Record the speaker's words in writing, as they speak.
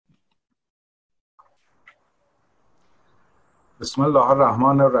بسم الله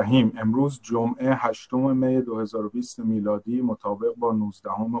الرحمن الرحیم. امروز جمعه 8 می 2020 میلادی مطابق با 19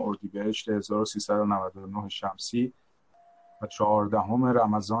 اردیبهشت 1399 شمسی و 14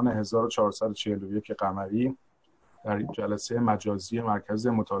 رمضان 1441 قمری در جلسه مجازی مرکز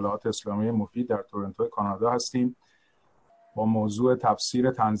مطالعات اسلامی مفید در تورنتو کانادا هستیم با موضوع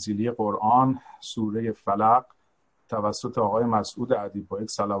تفسیر تنزیلی قرآن سوره فلق توسط آقای مسعود ادیب با یک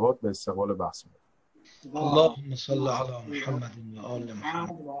صلوات به استقبال بحث می‌رسیم. اللهم صل علی محمد و آل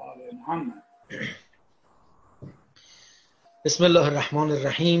محمد. بسم الله الرحمن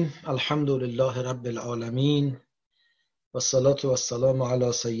الرحیم. الحمد لله رب العالمین و الصلاة و السلام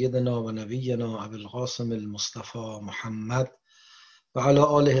علی سیدنا و نبینا ابی القاسم المصطفى محمد و علی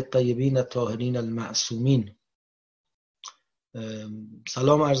آله الطیبین الطاهرین المعصومین.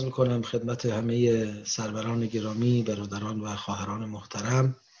 سلام عرض میکنم خدمت همه سروران گرامی، برادران و خواهران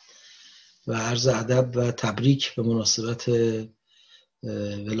محترم و عرض ادب و تبریک به مناسبت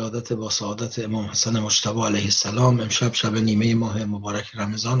ولادت با سعادت امام حسن مجتبی علیه السلام. امشب شب نیمه ماه مبارک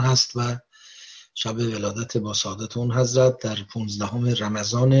رمضان هست و شب ولادت با سعادت اون حضرت در 15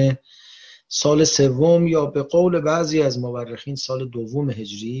 رمضان سال سوم یا به قول بعضی از مورخین سال دوم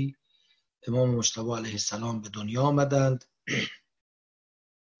هجری امام مجتبی علیه السلام به دنیا آمدند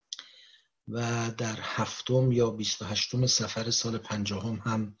و در 7 یا 28 صفر سال 50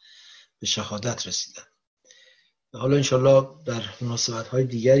 هم به شهادت رسیدند. حالا انشالله در مناسبت‌های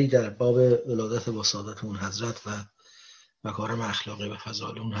دیگری در باب ولادت با سعادت اون حضرت و مکارم اخلاقی و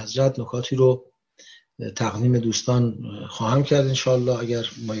فضائل اون حضرت نکاتی رو تقدیم دوستان خواهم کرد انشالله. اگر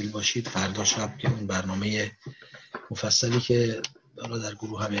مایل باشید فردا شب که اون برنامه مفصلی که حالا در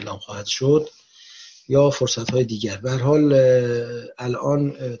گروه هم اعلام خواهد شد یا فرصت‌های دیگر. به هر حال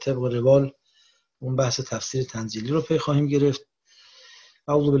الان طبق روال اون بحث تفسیر تنزیلی رو پی خواهیم گرفت.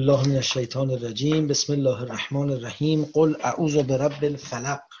 اعوذ بالله من الشیطان الرجیم. بسم الله الرحمن الرحیم. قل اعوذ برب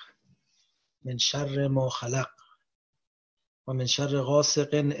الفلق من شر ما خلق و من شر غاسق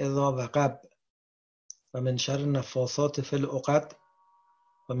اذا وقب و من شر نفاثات فی العقد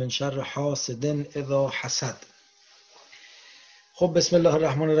و من شر حاسد اذا حسد. خب بسم الله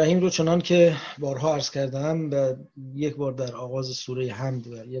الرحمن الرحیم رو چنان که بارها عرض کردم و یک بار در آغاز سوره حمد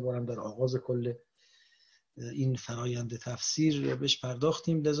و یک بارم در آغاز کل این فرایند تفسیر بهش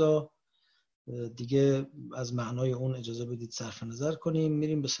پرداختیم، لذا دیگه از معنای اون اجازه بدید صرف نظر کنیم.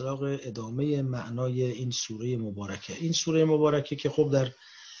 میریم به سراغ ادامه معنای این سوره مبارکه. این سوره مبارکه که خب در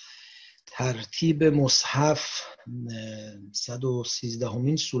ترتیب مصحف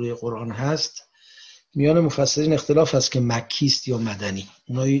 113مین سوره قرآن هست، میان مفسرین اختلاف هست که مکی است یا مدنی.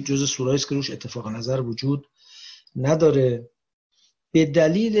 اونایی جز سوره‌ای است که روش اتفاق نظر وجود نداره به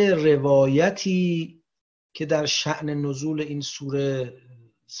دلیل روایتی که در شأن نزول این سوره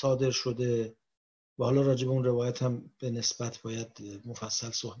صادر شده و حالا راجع به اون روایت هم به نسبت باید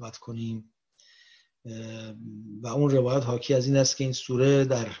مفصل صحبت کنیم. و اون روایت حاکی از این است که این سوره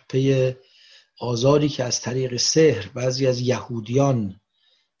در پی آزاری که از طریق سحر بعضی از یهودیان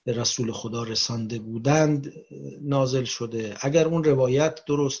به رسول خدا رسانده بودند نازل شده. اگر اون روایت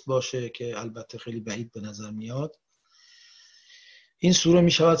درست باشه که البته خیلی بعید به نظر میاد، این سوره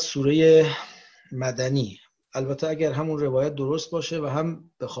می شود سوره مدنی. البته اگر همون روایت درست باشه و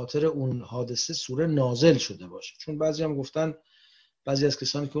هم به خاطر اون حادثه سوره نازل شده باشه، چون بعضی هم گفتن، بعضی از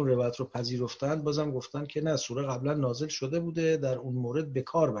کسانی که اون روایت رو پذیرفتن بازم گفتن که نه، سوره قبلا نازل شده بوده، در اون مورد به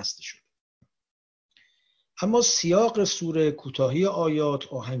کار بسته شده. اما سیاق سوره، کوتاهی آیات،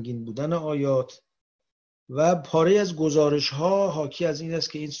 آهنگین بودن آیات و پاره از گزارش‌ها حاکی از این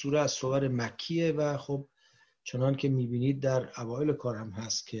است که این سوره از سور مکیه و خب چنان که می‌بینید در اوایل کار هم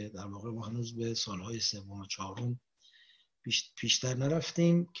هست که در واقع ما هنوز به سالهای سوم و چهارم پیشتر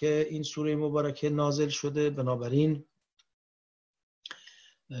نرفتیم که این سوره مبارکه نازل شده. بنابراین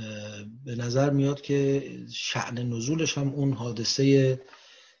به نظر میاد که شأن نزولش هم اون حادثه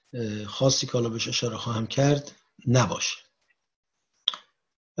خاصی که حالا بهش اشاره خواهم کرد نباشه.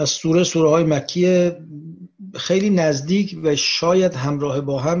 از سوره های مکیه خیلی نزدیک و شاید همراه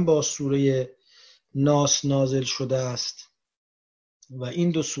با هم با سوره ناس نازل شده است و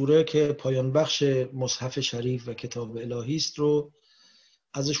این دو سوره که پایان بخش مصحف شریف و کتاب الهی است رو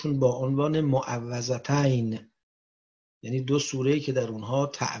ازشون با عنوان معوذتین، یعنی دو سوره‌ای که در اونها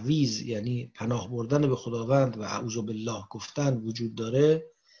تعویذ یعنی پناه بردن به خداوند و اعوذ بالله گفتن وجود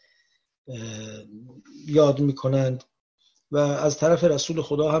داره، یاد میکنند. و از طرف رسول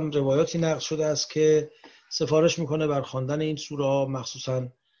خدا هم روایاتی نقل شده است که سفارش میکنه بر خواندن این سوره ها. مخصوصا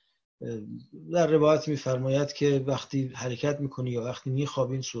در روایت میفرماید که وقتی حرکت میکنی یا وقتی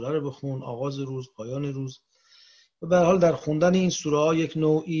میخوابی این سوره رو بخون، آغاز روز، پایان روز. و به هر حال در خوندن این سوره ها یک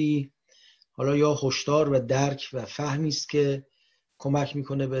نوعی حالا یا هشدار و درک و فهمی است که کمک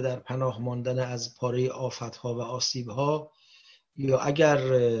میکنه به در پناه ماندن از پاره آفتها و آسیبها، یا اگر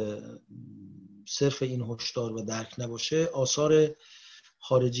صرف این هشدار و درک نباشه آثار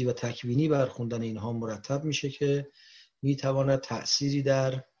خارجی و تکوینی بر خوندن اینها مرتب میشه که میتواند تأثیری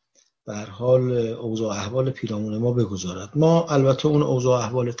در به هر حال اوضاع احوال پیرامون ما بگذارد. ما البته اون اوضاع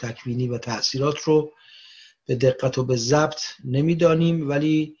احوال تکوینی و تأثیرات رو به دقت و به ضبط نمیدانیم،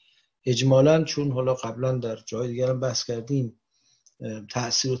 ولی اجمالاً چون حالا قبلا در جای دیگر هم بحث کردیم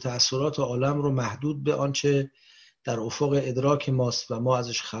تأثیر و تأثیرات عالم رو محدود به آنچه در افق ادراک ماست و ما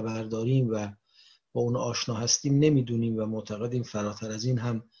ازش خبر داریم و با اون آشنا هستیم نمیدونیم و معتقدیم فراتر از این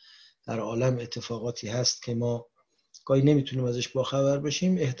هم در عالم اتفاقاتی هست که ما گاهی نمیتونیم ازش باخبر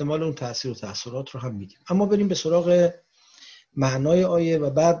بشیم، احتمال اون تأثیر و تأثیرات رو هم میدیم. اما بریم به سراغ معنای آیه و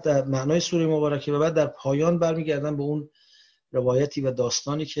بعد در معنای سوره مبارکه و بعد در پایان برمیگردم به اون روایتی و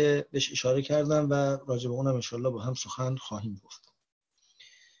داستانی که بهش اشاره کردم و راجع به اونم انشالله با هم سخن خواهیم گفت.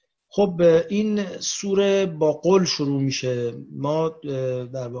 خب این سوره با قل شروع میشه. ما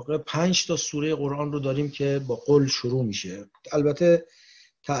در واقع 5 تا سوره قرآن رو داریم که با قل شروع میشه. البته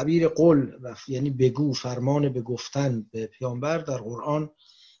تعبیر قل یعنی بگو، فرمان به گفتن به پیامبر در قرآن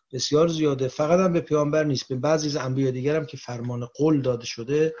بسیار زیاده. فقط هم به پیامبر نیست، به بعضی از انبیا دیگر هم که فرمان قل داده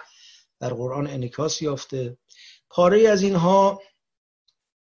شده در قرآن انعکاس یافته. پاره از اینها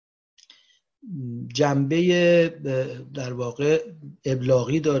جنبه در واقع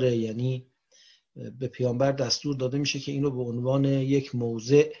ابلاغی داره، یعنی به پیامبر دستور داده میشه که اینو به عنوان یک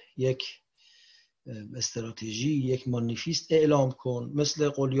موضع، یک استراتژی، یک مانیفست اعلام کن، مثل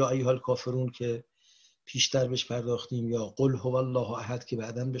قل یا ایها الکافرون که پیشتر بهش پرداختیم یا قل هو الله احد که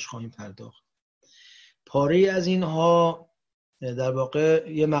بعداً بهش خواهیم پرداخت. پاره از اینها در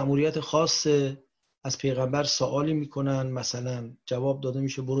واقع یه مأموریت خاص از پیغمبر سوالی میکنن، مثلا جواب داده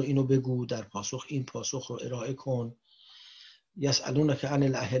میشه برو اینو بگو، در پاسخ این پاسخ رو ارائه کن. یسألونک عن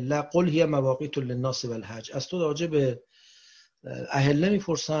الاهله قل هی مواقیت للناس والحج، از تو راجع به اهله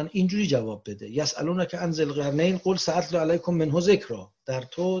میپرسن اینجوری جواب بده. یسألونک عن ذی القرنین قل سأتلو علیکم منه ذکرا،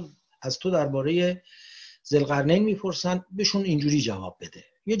 از تو درباره ذی القرنین میپرسن بهشون اینجوری جواب بده.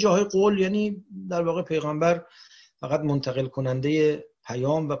 یه جای قول یعنی در واقع پیغمبر فقط منتقل کننده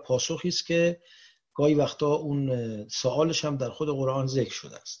پیام و پاسخی است که گاهی وقتا اون سوالش هم در خود قرآن ذکر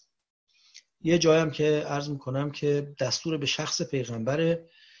شده است. یه جایم که عرض میکنم که دستور به شخص پیغمبره،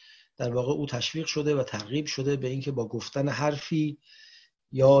 در واقع او تشویق شده و ترغیب شده به اینکه با گفتن حرفی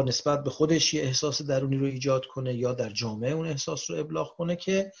یا نسبت به خودش یه احساس درونی رو ایجاد کنه یا در جامعه اون احساس رو ابلاغ کنه،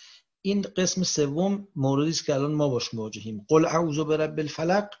 که این قسم سوم موردی است که الان ما باش مواجهیم. قل اعوذ برب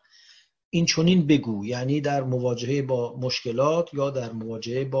الفلق، این چنین بگو، یعنی در مواجهه با مشکلات یا در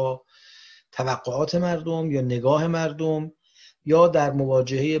مواجهه با توقعات مردم یا نگاه مردم یا در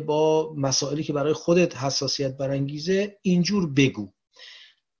مواجهه با مسائلی که برای خودت حساسیت برانگیزه اینجور بگو.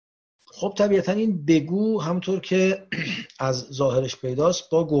 خب طبیعتا این بگو همونطور که از ظاهرش پیداست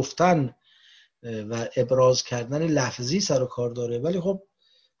با گفتن و ابراز کردن لفظی سر و کار داره، ولی خب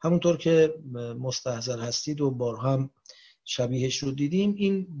همونطور که مستحضر هستید و بارها هم شبیهش رو دیدیم،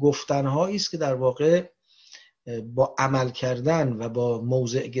 این گفتنهایی است که در واقع با عمل کردن و با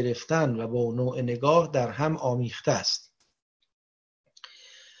موضع گرفتن و با نوع نگاه در هم آمیخته است.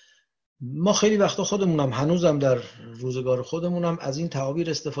 ما خیلی وقتا خودمونم هنوزم در روزگار خودمونم از این تعابیر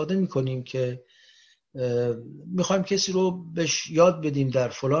استفاده میکنیم که میخوایم کسی رو بهش یاد بدیم در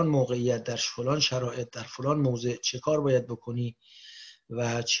فلان موقعیت، در فلان شرایط، در فلان موضع چه کار باید بکنی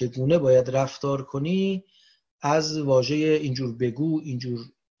و چگونه باید رفتار کنی. از واژه اینجور بگو، اینجور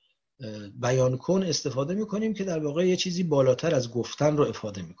بیان کن استفاده میکنیم که در واقع یه چیزی بالاتر از گفتن رو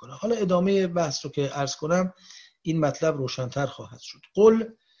افاده میکنه. حالا ادامه بحث رو که عرض کنم این مطلب روشن‌تر خواهد شد. قل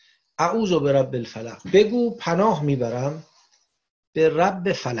اعوذ برب الفلق، بگو پناه میبرم به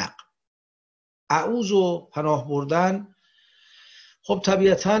رب فلق. اعوذ پناه بردن، خب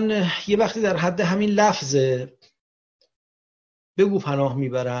طبیعتاً یه وقتی در حد همین لفظه بگو پناه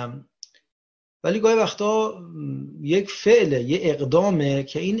میبرم، ولی گاهی وقتا یک فعله، یه اقدامه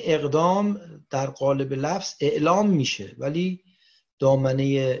که این اقدام در قالب لفظ اعلام میشه ولی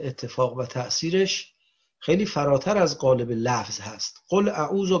دامنه اتفاق و تأثیرش خیلی فراتر از قالب لفظ هست. قل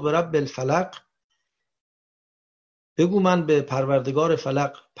اعوذ برب الفلق، بگو من به پروردگار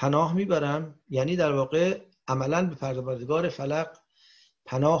فلق پناه میبرم، یعنی در واقع عملاً به پروردگار فلق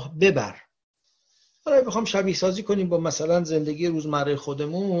پناه ببر. حالا بخوام شبیه سازی کنیم با مثلا زندگی روزمره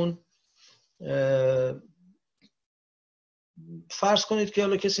خودمون، فرض کنید که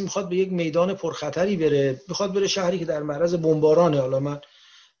حالا کسی میخواد به یک میدان پرخطری بره، میخواد بره شهری که در معرض بمبارانه. حالا من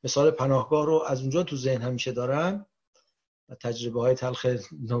مثال پناهگاه رو از اونجا تو ذهن همیشه دارم و تجربه های تلخ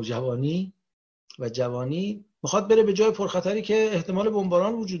نوجوانی و جوانی. میخواد بره به جای پرخطری که احتمال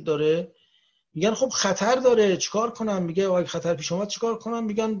بمباران وجود داره، میگن خب خطر داره چیکار کنم؟ میگه اگه خطر پیش اومد چیکار کنم؟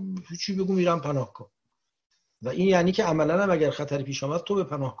 میگن چی بگو؟ میرم پناهگاه. و این یعنی که عملاً هم اگر خطر پیش اومد تو به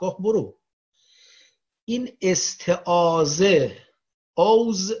پناهگاه برو. این استعاذه،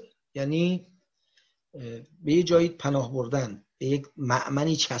 اوز یعنی به یه جایی پناه بردن، به یک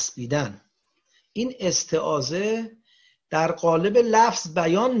مأمنی چسبیدن. این استعاذه در قالب لفظ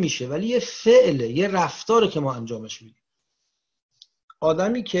بیان میشه ولی یه فعله، یه رفتاره که ما انجامش میدیم.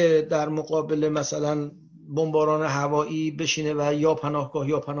 آدمی که در مقابل مثلا بمباران هوایی بشینه و یا پناهگاه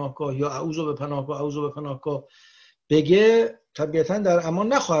یا پناهگاه یا اعوذ به پناهگاه اعوذ به پناهگاه بگه، طبیعتا در امان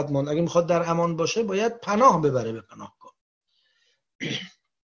نخواهد ماند. اگه میخواد در امان باشه باید پناه ببره به پناهگاه.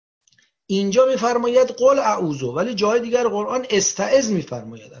 اینجا میفرماید قل اعوذ، ولی جای دیگر قرآن استعذ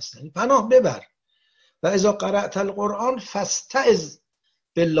میفرماید، اصلا پناه ببر. و اذا قرأت القرآن فاستعذ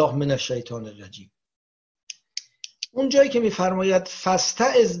بالله من الشیطان الرجیم. اون جایی که میفرماید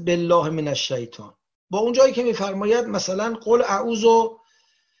فاستعذ بالله من الشیطان با اون جایی که میفرماید مثلا قل اعوذ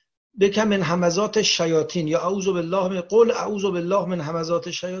بک من همزات الشیاطین یا اعوذ بالله من قل اعوذ بالله من همزات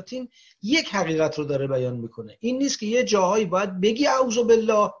الشیاطین، یک حقیقت رو داره بیان میکنه. این نیست که یه جاهایی باید بگی اعوذ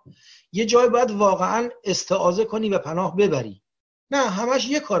بالله، یه جایی باید واقعا استعاذه کنی و پناه ببری. نه، همش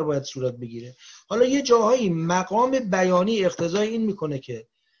یه کار باید صورت بگیره. حالا یه جاهایی مقام بیانی اقتضای این میکنه که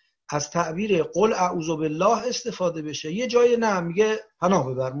از تعبیر قل اعوذ بالله استفاده بشه، یه جای نه، میگه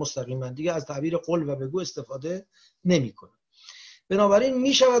پناه ببر مستقیما، دیگه از تعبیر قل و بگو استفاده نمیکنه. بنابراین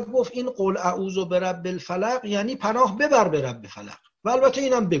میشود گفت این قل اعوذ برب الفلق یعنی پناه ببر به رب فلق. و البته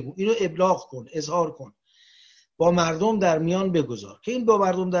اینم بگو، اینو ابلاغ کن، اظهار کن، با مردم در میان بگذار. که این با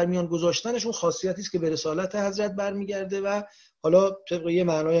مردم در میان گذاشتنش اون خاصیتی است که به رسالت حضرت برمیگرده و حالا طبق یه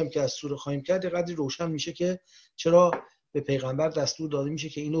معنایی هم که از سوره خواهیم کرد قدری روشن میشه که چرا به پیغمبر دستور داده میشه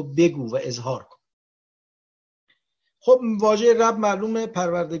که اینو بگو و اظهار کن. خب واژه رب معلومه،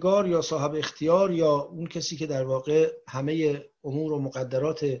 پروردگار یا صاحب اختیار یا اون کسی که در واقع همه امور و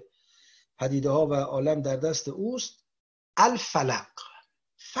مقدرات پدیده ها و عالم در دست اوست. الفلق،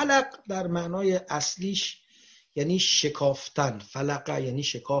 فلق در معنای اصلیش یعنی شکافتن. فلق یعنی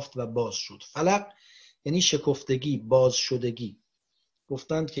شکافت و باز شد. فلق یعنی شکفتگی، باز شدگی.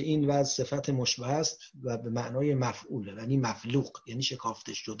 گفتند که این وضع صفت مشبه است و به معنای مفعوله، یعنی مفلوق یعنی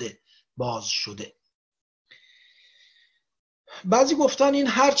شکافته شده، باز شده. بعضی گفتن این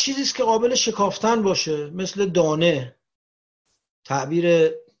هر چیزی است که قابل شکافتن باشه، مثل دانه.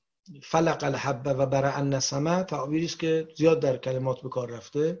 تعبیر فلق الحب و برع النسمه تعبیری است که زیاد در کلمات به کار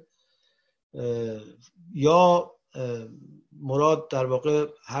رفته. یا مراد در واقع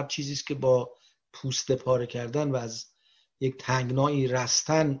هر چیزی است که با پوست پاره کردن و از یک تنگنایی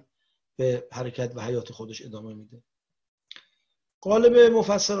رستن به حرکت و حیات خودش ادامه میده. غالب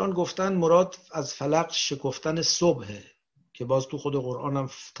مفسران گفتن مراد از فلق شکفتن صبحه، که باز تو خود قرآن هم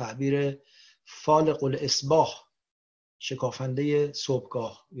تعبیر فالق الاصباح، شکافنده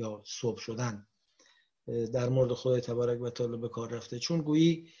صبحگاه یا صبح شدن، در مورد خدای تبارک و تعالی به کار رفته، چون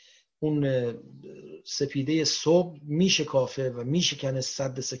گویی اون سپیده صبح میشکافه و میشکنه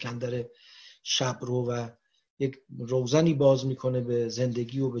سد سکندر شب رو و یک روزنی باز میکنه به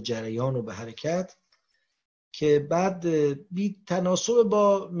زندگی و به جریان و به حرکت، که بعد بی تناسب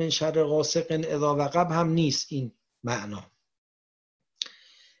با من شر غاسق اذا وقب هم نیست این معنا.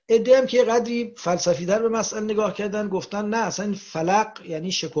 ادعیم که قدری فلسفی در به مسئله نگاه کردن گفتن نه، اصلا این فلق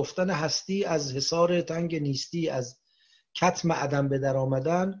یعنی شکفتن هستی از حصار تنگ نیستی، از کتم عدم به در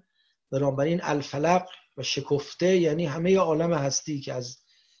آمدن. بنابراین الفلق و شکفته یعنی همه عالم هستی که از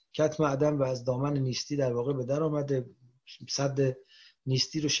کتم عدم و از دامن نیستی در واقع به در آمده، سد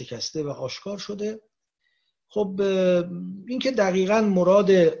نیستی رو شکسته و آشکار شده. خب این که دقیقاً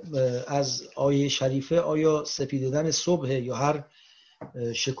مراد از آیه شریفه آیا سپیدیدن صبح یا هر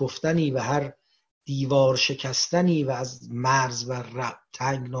شکفتنی و هر دیوار شکستنی و از مرز و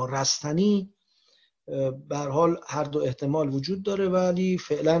تنگنا رستنی، به هر حال هر دو احتمال وجود داره، ولی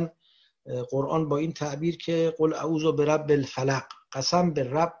فعلا قرآن با این تعبیر که قل اعوذ برب الفلق، قسم به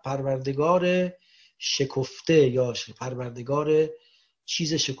رب پروردگار شکفته یا پروردگار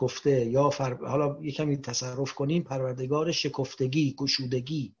چیز شکفته، یا حالا یکمی تصرف کنیم پروردگار شکفتگی،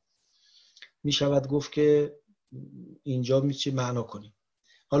 گشودگی می شود گفت که اینجا میشه معنا کنیم.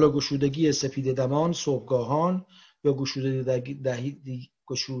 حالا گشودگی سپید دمان صبحگاهان یا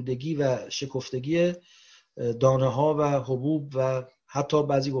گشودگی و شکفتگی دانه ها و حبوب و حتی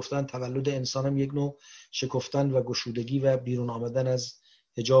بعضی گفتن تولد انسان هم یک نوع شکفتن و گشودگی و بیرون آمدن از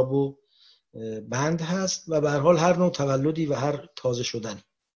حجاب و بند هست، و به هر حال هر نوع تولدی و هر تازه شدنی.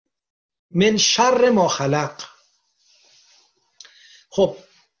 من شر ما خلق. خب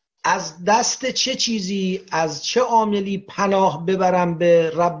از دست چه چیزی، از چه عاملی پناه ببرم به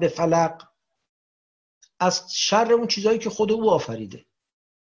رب فلق؟ از شر اون چیزایی که خود او آفریده.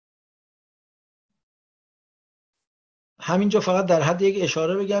 همینجا فقط در حد یک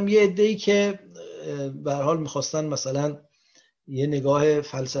اشاره بگم، یه عده‌ای که به هر حال میخواستن مثلا یه نگاه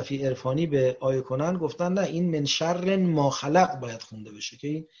فلسفی عرفانی به آیه کنن، گفتن نه این من شر ما خلق باید خونده بشه، که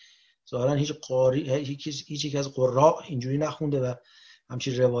این ظاهرا هیچ قاری هیچ از قراء اینجوری نخونده و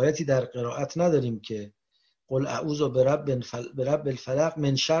همچین روایتی در قرائت نداریم که قل اعوذ برب الفلق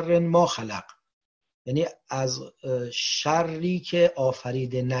من شر ما خلق، یعنی از شری که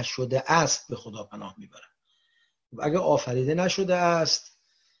آفریده نشده است به خدا پناه میبرم. اگه آفریده نشده است،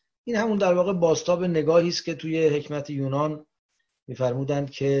 این همون در واقع بازتاب نگاهی است که توی حکمت یونان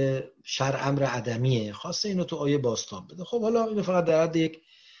میفرمودند که شر امر عدمیه، خواسته اینو تو آیه بازتاب بده. خب حالا اینو فقط در حد یک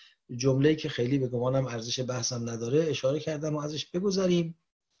جمله‌ای که خیلی به گمانم ارزش بحثم نداره اشاره کردم و ازش بگذاریم.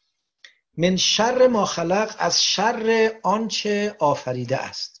 من شر ما خلق، از شر آنچه آفریده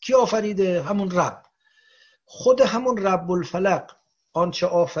است. کی آفریده؟ همون رب. خود همون رب الفلق آنچه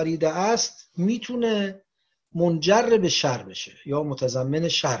آفریده است میتونه منجر به شر بشه یا متضمن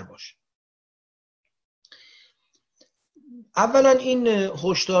شر باشه. اولا این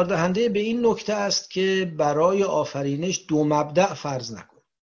هشدار دهنده به این نکته است که برای آفرینش دو مبدأ فرض نکن.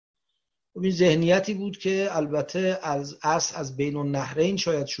 این ذهنیتی بود که البته از بین النهرین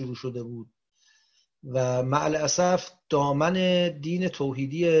شاید شروع شده بود و مع الاسف دامن دین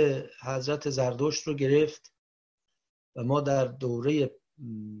توحیدی حضرت زردشت رو گرفت و ما در دوره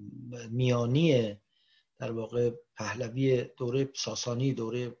میانی در واقع پهلوی، دوره ساسانی،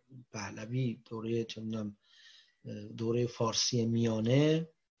 دوره پهلوی، دوره فارسی میانه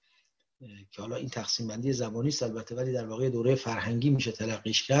که حالا این تقسیم بندی زبانی است البته، ولی در واقع دوره فرهنگی میشه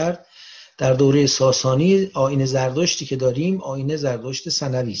تلقیش کرد. در دوره ساسانی آیین زردشتی که داریم آیین زردشت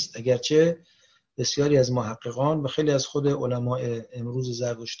ثانوی است، اگرچه بسیاری از محققان و خیلی از خود علماء امروز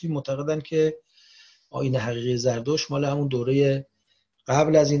زردشتی معتقدند که آیین حقیقی زردشت مال همون دوره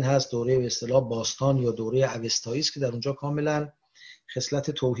قبل از این هست، دوره به اصطلاح باستان یا دوره اوستایی است که در اونجا کاملا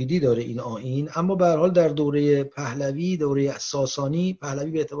خصلت توحیدی داره این آیین. اما به هر حال در دوره پهلوی، دوره ساسانی،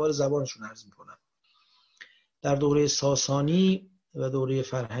 پهلوی به اعتبار زبانشون عرض میکنم، در دوره ساسانی و دوره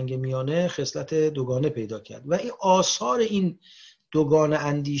فرهنگ میانه خصلت دوگانه پیدا کرد و این آثار این دوگانه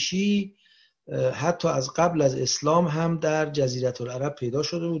اندیشی حتی از قبل از اسلام هم در جزیره العرب پیدا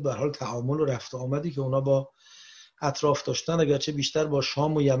شده بود. به هر حال تعامل و رفت آمدی که اونا با اطراف داشتن، اگرچه بیشتر با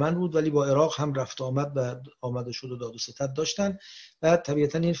شام و یمن بود ولی با عراق هم رفت آمد و آمده شد و داد و ستد داشتن و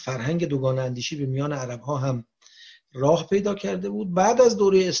طبیعتا این فرهنگ دوگانه اندیشی به میان عرب ها هم راه پیدا کرده بود. بعد از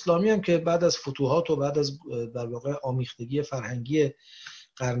دوره اسلامی هم که بعد از فتوحات و بعد از در واقع آمیختگی فرهنگی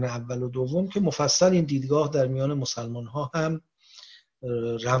قرن اول و دوم که مفصل این دیدگاه در میان مسلمان ها هم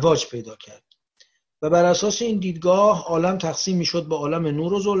رواج پیدا کرد و بر اساس این دیدگاه عالم تقسیم میشد به عالم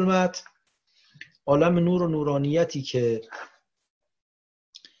نور و ظلمت. عالم نور و نورانیتی که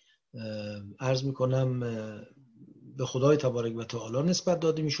عرض میکنم به خدای تبارک و تعالی نسبت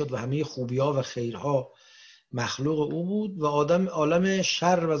داده میشد و همه خوبی‌ها و خیرها مخلوق او بود، و عالم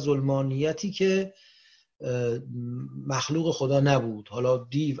شر و ظلمانیتی که مخلوق خدا نبود، حالا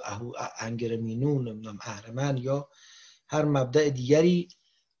دیو، انگرمینون، نمیدونم اهرمن یا هر مبدأ دیگری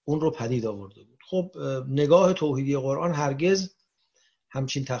اون رو پدید آورده بود. خب نگاه توحیدی قرآن هرگز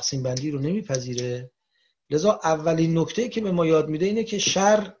همچین تقسیم بندی رو نمیپذیره. لذا اولین نکته که به ما یاد میده اینه که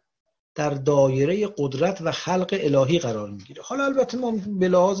شر در دایره قدرت و خلق الهی قرار میگیره. حالا البته ما به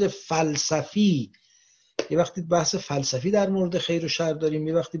لحاظ فلسفی یه وقتی بحث فلسفی در مورد خیر و شر داریم،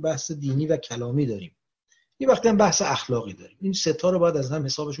 یه وقتی بحث دینی و کلامی داریم، یه وقتی هم بحث اخلاقی داریم. این سه تا رو باید از هم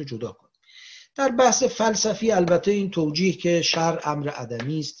حسابش رو جدا کنیم. در بحث فلسفی البته این توجیه که شر امر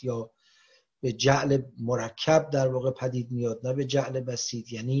عدمی است یا به جعل مرکب در واقع پدید میاد نه به جعل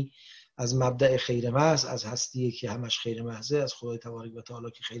بسیط، یعنی از مبدأ خیر محض، از هستی که همش خیر محضه، از خدای تبارک و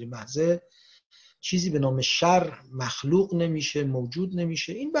تعالی که خیر محضه، چیزی به نام شر مخلوق نمیشه، موجود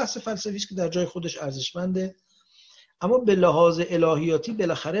نمیشه. این بحث فلسفی است که در جای خودش ارزشمنده، اما به لحاظ الهیاتی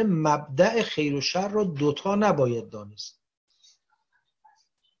بالاخره مبدأ خیر و شر رو دوتا نباید دانست.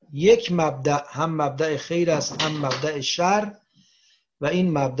 یک مبدأ، هم مبدأ خیر است هم مبدأ شر، و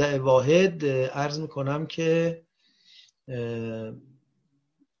این مبدأ واحد عرض میکنم که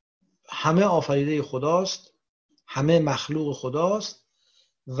همه آفریده خداست، همه مخلوق خداست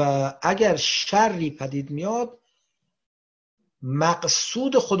و اگر شری پدید میاد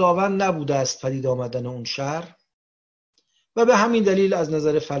مقصود خداوند نبوده است پدید آمدن اون شر، و به همین دلیل از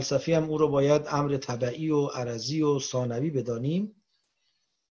نظر فلسفی هم او رو باید امر طبعی و عرضی و ثانوی بدانیم.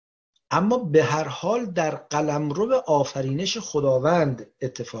 اما به هر حال در قلمرو آفرینش خداوند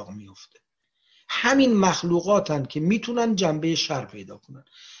اتفاق میفته. همین مخلوقاتن که میتونن جنبه شر پیدا کنن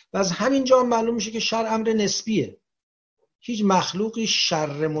و از همین جا معلوم میشه که شر امر نسبیه. هیچ مخلوقی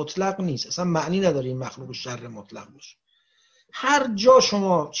شر مطلق نیست، اصلا معنی نداره این مخلوق شر مطلق باشه. هر جا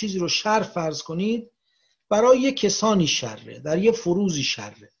شما چیزی رو شر فرض کنید، برای یه کسانی شره، در یه فروزی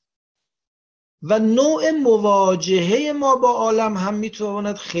شره. و نوع مواجهه ما با عالم هم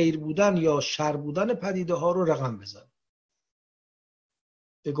میتواند خیر بودن یا شر بودن پدیده ها رو رقم بزنه.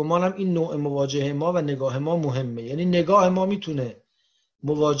 به گمانم این نوع مواجهه ما و نگاه ما مهمه. یعنی نگاه ما میتونه،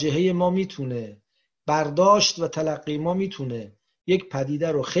 مواجهه ما میتونه، برداشت و تلقی ما میتونه یک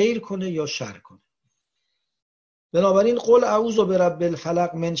پدیده رو خیر کنه یا شر کنه. بنابراین قل اعوذ برب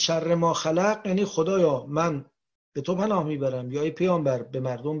الفلق من شر ما خلق، یعنی خدایا من به تو پناه میبرم، یا ای پیامبر به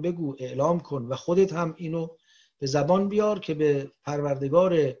مردم بگو، اعلام کن و خودت هم اینو به زبان بیار که به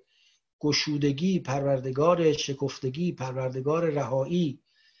پروردگار گشودگی، پروردگار شکفتگی، پروردگار رهایی،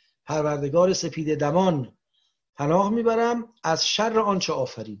 پروردگار سپید دمان پناه میبرم از شر آنچه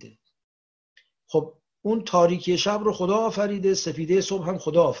آفریده. خب اون تاریکی شب رو خدا آفریده، سپیده صبح هم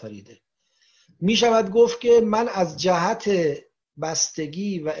خدا آفریده. می شود گفت که من از جهت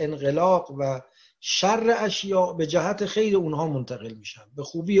بستگی و انغلاق و شر اشیاء به جهت خیر اونها منتقل میشم، به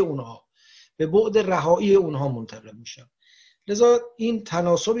خوبی اونها، به بعد رهایی اونها منتقل میشم. لذا این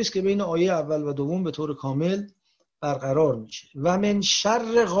تناسبی است که بین آیه اول و دوم به طور کامل برقرار میشه. و من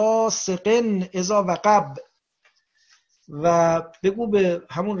شر غاسق اذا وقب، و بگو به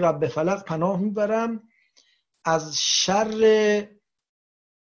همون رب فلق پناه میبرم از شر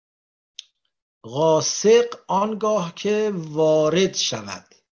غاسق آنگاه که وارد شود.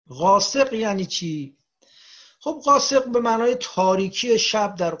 غاسق یعنی چی؟ خب غاسق به معنای تاریکی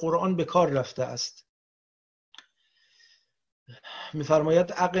شب در قرآن به کار رفته است.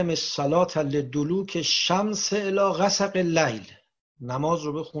 می‌فرماید اقم الصلاة لدلوک شمس الی غسق اللیل، نماز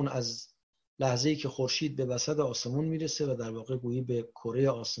رو بخون از لحظه‌ای که خورشید به وسط آسمون میرسه و در واقع گویی به کره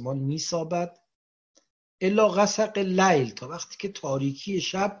آسمان میسابد، الی غسق اللیل، تا وقتی که تاریکی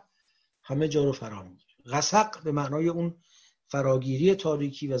شب همه جا رو فرا میگیره. غسق به معنای اون فراگیری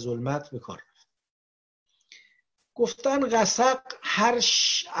تاریکی و ظلمت به کار رفت. گفتن غسق هر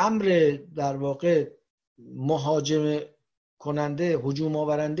امر در واقع مهاجم کننده، هجوم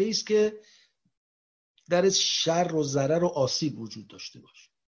آورنده است که در شر و ضرر و آسیب وجود داشته باشه.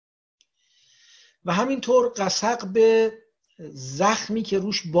 و همینطور غسق به زخمی که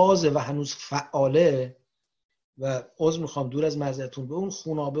روش بازه و هنوز فعاله، و عذر میخوام دور از معذرتون، به اون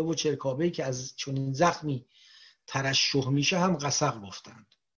خونابه و چرکابه‌ای که از چنین زخمی ترشح میشه هم غسق گفتند.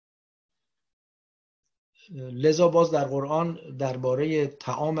 لذا باز در قرآن درباره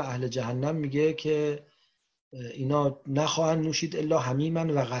طعام اهل جهنم میگه که اینا نخواهند نوشید الا حمیما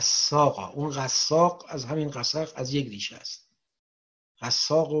و غساقا. اون غساق از همین غسق از یک ریشه است.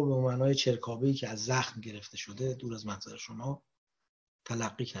 غساق رو به معنای چرکابه‌ای که از زخم گرفته شده دور از محضر شما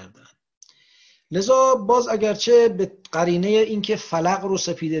تلقی کردن. لذا باز اگرچه به قرینه این که فلق رو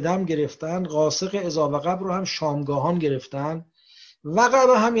سپید دم گرفتن، غاسق اذا وقب رو هم شامگاهان گرفتن. وقب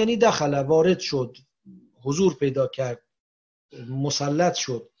هم یعنی دخل، وارد شد، حضور پیدا کرد، مسلط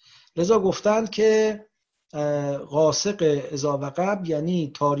شد. لذا گفتند که غاسق اذا وقب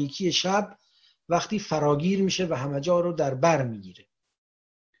یعنی تاریکی شب وقتی فراگیر میشه و همه جا رو در بر میگیره.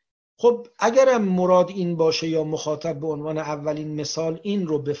 خب اگرم مراد این باشه یا مخاطب به عنوان اولین مثال این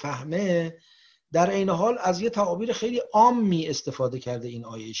رو بفهمه، در عین حال از یه تعابیر خیلی عامی استفاده کرده این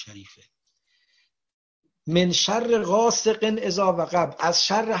آیه شریفه. من شر غاسق اذا وقب، از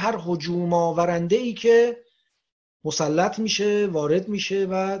شر هر هجوم آورنده ای که مسلط میشه، وارد میشه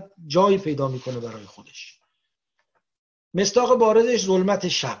و جایی پیدا میکنه برای خودش. مصداق باردش ظلمت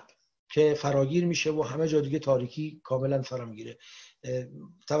شب که فراگیر میشه و همه جا دیگه تاریکی کاملا فرا میگیره.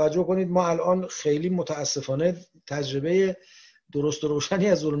 توجه کنید ما الان خیلی متاسفانه تجربه درست و روشنی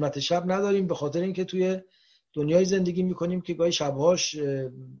از ظلمت شب نداریم، به خاطر اینکه توی دنیای زندگی میکنیم که گاهی شبهاش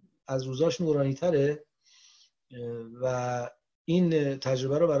از روزاش نورانی تره و این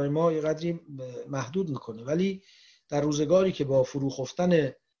تجربه رو برای ما یه قدری محدود میکنه. ولی در روزگاری که با فرو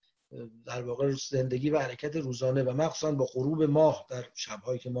خفتن در واقع زندگی و حرکت روزانه و مخصوصا با غروب ماه در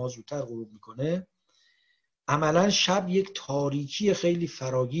شبهایی که ماه زودتر غروب میکنه، عملا شب یک تاریکی خیلی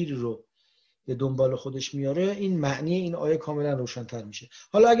فراگیری رو به دنبال خودش میاره. این معنی این آیه کاملا روشن‌تر میشه.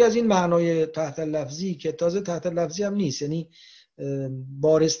 حالا اگه از این معنای تحت لفظی که تازه تحت لفظی هم نیست، یعنی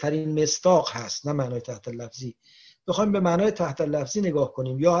بارزترین مصداق هست، نه معنای تحت لفظی، بخوایم به معنای تحت لفظی نگاه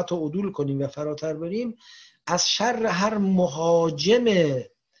کنیم یا حتی عدول کنیم و فراتر بریم، از شر هر مهاجم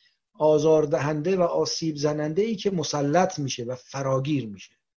آزاردهنده و آسیب زننده ای که مسلط میشه و فراگیر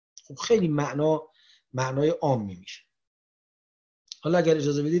میشه. خب خیلی معنای عامی میشه. حالا اگر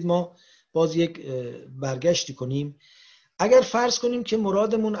اجازه بدید ما باز یک برگشتی کنیم. اگر فرض کنیم که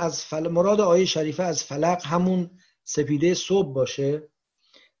مرادمون از مراد آیه شریفه از فلق همون سپیده صبح باشه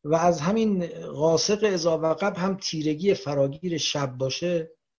و از همین غاسق اذا وقب هم تیرگی فراگیر شب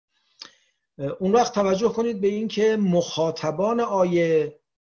باشه، اون وقت توجه کنید به این که مخاطبان آیه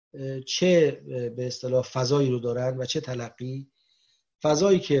چه به اصطلاح فضایی رو دارن و چه تلقی.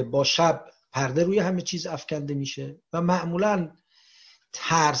 فضایی که با شب پرده روی همه چیز افکنده میشه و معمولاً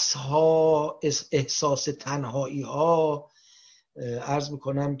ترس ها، احساس تنهایی ها، عرض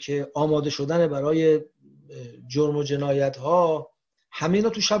میکنم که آماده شدن برای جرم و جنایت ها، همه اینا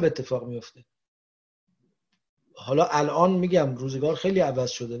تو شب اتفاق میفته. حالا الان میگم روزگار خیلی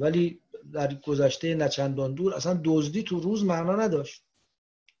عوض شده، ولی در گذشته نچندان دور اصلا دزدی تو روز معنا نداشت،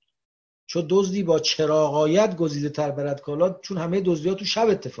 چون دزدی با چراغایت گزیده تر برد کالا، چون همه دزدی ها تو شب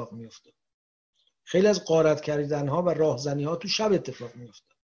اتفاق میفته. خیلی از غارت کردن ها و راهزنی ها تو شب اتفاق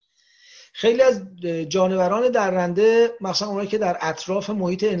میفته. خیلی از جانوران درنده، مثلا اونایی که در اطراف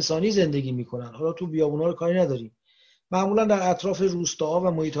محیط انسانی زندگی میکنن، حالا تو بیابونا رو کاری نداریم، معمولا در اطراف روستاها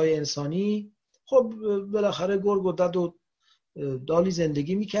و محیط های انسانی، خب بالاخره گرگ و دد و دالی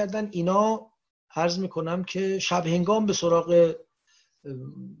زندگی میکردن. اینا عرض میکنم که شب هنگام به سراغ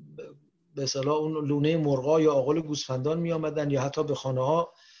به اصطلاح اون لونه مرغا یا آغل گوسفندان می آمدن یا حتی به خانه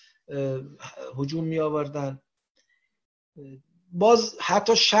ها هجوم می آوردن. باز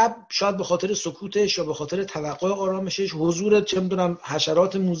حتی شب شاید به خاطر سکوتش یا به خاطر توقع آرامشش حضور چه میدونم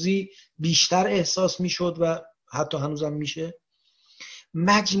حشرات موذی بیشتر احساس میشد و حتی هنوزم میشه.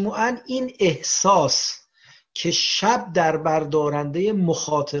 مجموعاً این احساس که شب در بردارنده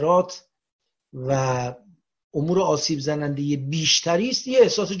مخاطرات و امور آسیب زننده بیشتری است، یه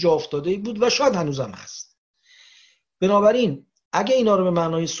احساس جا افتاده بود و شاید هنوزم هست. بنابراین اگه اینا رو به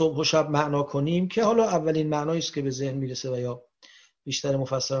معنای صبح و شب معنا کنیم، که حالا اولین معنایی است که به ذهن میرسه و یا بیشتر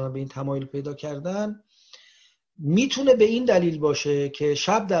مفسران به این تمایل پیدا کردن، میتونه به این دلیل باشه که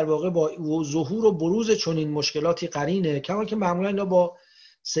شب در واقع با ظهور و بروز چنین مشکلاتی قرینه، کما که معمولا اینا با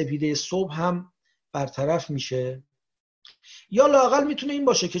سپیده صبح هم برطرف میشه. یا لااقل میتونه این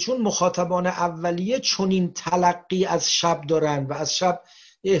باشه که چون مخاطبان اولیه چنین تلقی از شب دارن و از شب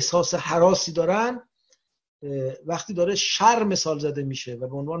احساس هراسی دارن، وقتی داره شر مثال زده میشه و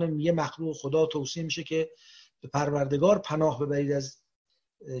به عنوان یه مخلوق خدا توصیه میشه که به پروردگار پناه ببرید از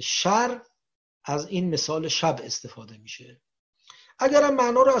شر، از این مثال شب استفاده میشه. اگرم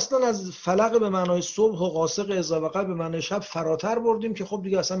معنا رو اصلا از فلق به معنای صبح و غاسق اذا وقب به معنای شب فراتر بردیم که خب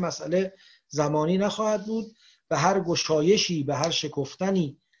دیگه اصلا مسئله زمانی نخواهد بود و هر گشایشی، به هر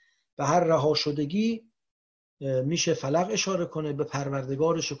شکفتنی، به هر رها شدگی میشه فلق اشاره کنه به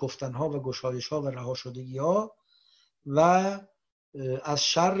پروردگار شکفتنها و گشایشها و رها شدگیها و از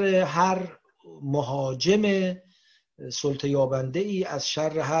شر هر مهاجم سلطه یابنده ای، از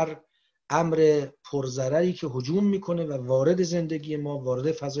شر هر امر پرضرری که هجوم میکنه و وارد زندگی ما،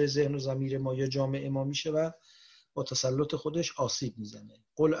 وارد فضای ذهن و ضمیر ما یا جامعه ما میشه و با تسلط خودش آسیب میزنه.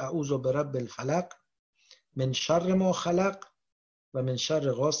 قل اعوذ برب الفلق من شر ما خلق و من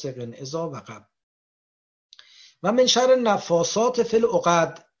شر غاسق اذا وقب و من شر نفاسات فی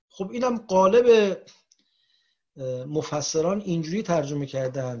العقد. خب اینم قالب مفسران اینجوری ترجمه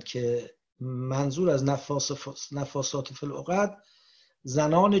کردن که منظور از نفاسات فی العقد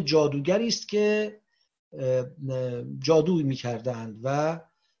زنان جادوگری است که جادو میکردند و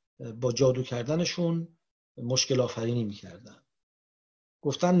با جادو کردنشون مشکل آفرینی میکردن.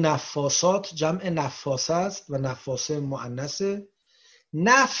 گفتن نفاسات جمع نفاسه است و نفاسه مؤنثه.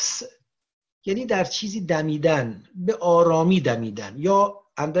 نفس یعنی در چیزی دمیدن، به آرامی دمیدن، یا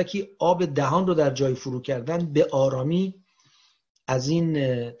اندکی آب دهان رو در جای فرو کردن به آرامی، از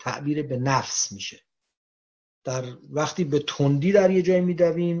این تعبیر به نفس میشه. در وقتی به تندی در یه جای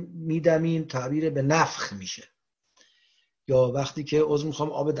میدمیم تعبیر به نفخ میشه. یا وقتی که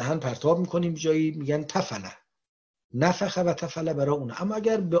میخوام آب دهن پرتاب میکنیم جایی میگن تفله، نفخه و تفله برای اونه. اما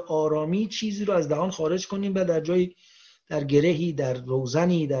اگر به آرامی چیزی رو از دهان خارج کنیم و در جایی، در گرهی، در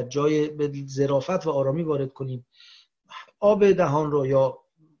روزنی، در جای به ظرافت و آرامی وارد کنیم، آب دهان رو یا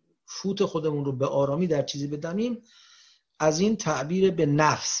فوت خودمون رو به آرامی در چیزی بدمیم، از این تعبیر به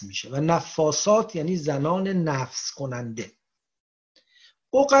نفس میشه. و نفاسات یعنی زنان نفس کننده.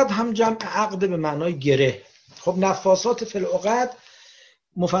 عقد هم جمع عقد به معنای گره. خب نفاسات فی العقد،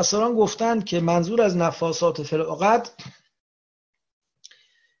 مفسران گفتند که منظور از نفاسات فی العقد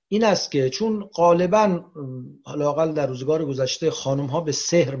این است که چون غالباً حداقل در روزگار گذشته خانم ها به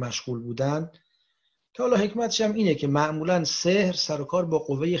سحر مشغول بودند، که حالا حکمتش هم اینه که معمولاً سحر سر و کار با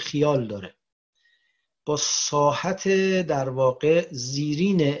قوه خیال داره با ساحت در واقع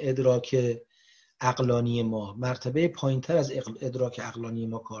زیرین ادراک عقلانی ما، مرتبه پایینتر از ادراک عقلانی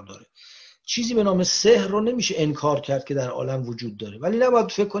ما کار داره. چیزی به نام سحر رو نمیشه انکار کرد که در عالم وجود داره، ولی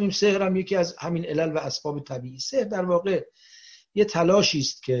نباید فکر کنیم سحر هم یکی از همین علل و اسباب طبیعی. سحر در واقع یه تلاشی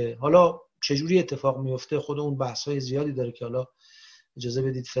است که حالا چجوری اتفاق میفته خود اون بحث‌های زیادی داره که حالا اجازه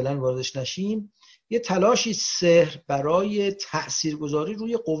بدید فعلا واردش نشیم. یه تلاشی سحر برای تاثیرگذاری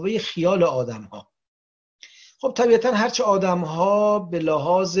روی قوه خیال آدم‌ها. خب طبیعتاً هرچه آدم‌ها به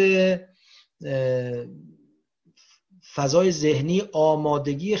لحاظ فضای ذهنی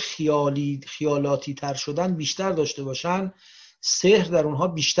آمادگی خیالاتی تر شدن بیشتر داشته باشن، سحر در اونها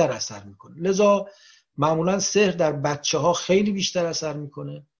بیشتر اثر میکنه. لذا معمولا سحر در بچه ها خیلی بیشتر اثر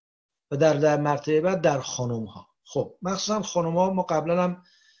میکنه و در مرتبه بعد در خانم ها. خب مخصوصا خانم ها، ما قبلا هم،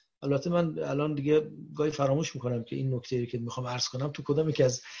 البته من الان دیگه گاهی فراموش میکنم که این نکته‌ای که میخوام عرض کنم تو کدام یکی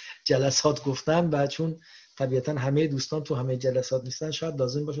از جلسات گفتم، بعد چون طبیعتا همه دوستان تو همه جلسات نیستن شاید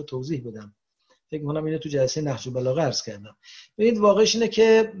لازم باشه توضیح بدم. فکر می‌کنم اینو تو جلسه نهج البلاغه عرض کردم. ببینید واقعش اینه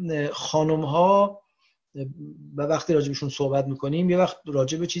که خانم‌ها و وقتی راجبشون صحبت می‌کنیم یه وقت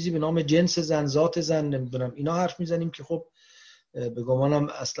راجب چیزی به نام جنس زن، ذات زن، نمیدونم اینا حرف میزنیم که خب به گمانم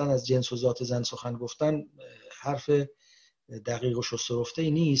اصلا از جنس و ذات زن سخن گفتن حرف دقیق و شسته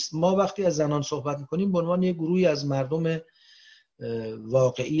رفته‌ای نیست. ما وقتی از زنان صحبت می‌کنیم به عنوان یه گروهی از مردم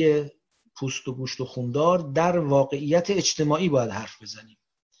واقعی پوست و گوشت و خوندار در واقعیت اجتماعی باید حرف بزنیم.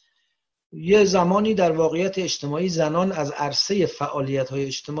 یه زمانی در واقعیت اجتماعی زنان از عرصه فعالیت‌های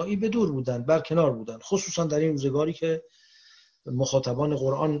اجتماعی به دور بودن، برکنار بودن، خصوصا در این روزگاری که مخاطبان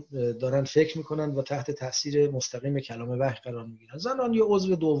قرآن دارن فکر میکنن و تحت تاثیر مستقیم کلام وحی قرار میگیرن. زنان یه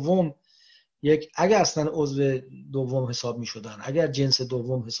عضو دوم، اگر اصلا عضو دوم حساب میشدن، اگر جنس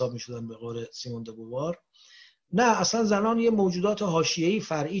دوم حساب میشدن به قول سیمون د بووار، نه اصلا زنان یه موجودات حاشیه‌ای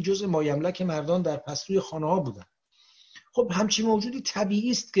فرعی جز مایملک مردان در پستوی خانه‌ها بودن. خب همچین موجودی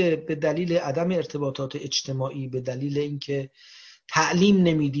طبیعی است که به دلیل عدم ارتباطات اجتماعی، به دلیل اینکه تعلیم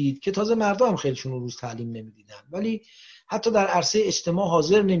نمیدید، که تازه مردم هم خیلیشون اون روز تعلیم نمیدیدن، ولی حتی در عرصه اجتماع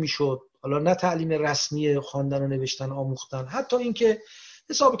حاضر نمیشد، حالا نه تعلیم رسمی خواندن و نوشتن آموختن، حتی اینکه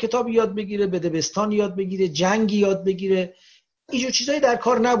حساب کتاب یاد بگیره، بدبستان یاد بگیره، جنگ یاد بگیره، اینجور چیزایی در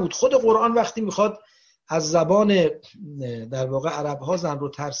کار نبود. خود قرآن وقتی میخواد از زبان در واقع عرب‌ها زن رو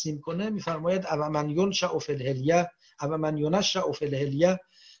ترسیم کنه میفرماید اومن ینشأ فی الحلیة اومن ینشأ فی الحلیة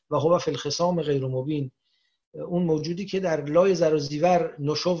و هو فی الخصام غیر مبین. اون موجودی که در لای زر و زیور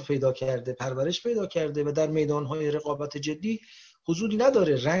نشو پیدا کرده، پرورش پیدا کرده و در میدان‌های رقابت جدی حضوری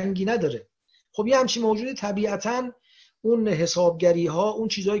نداره، رنگی نداره. خب یه همچین موجودی طبیعتاً اون حسابگری ها، اون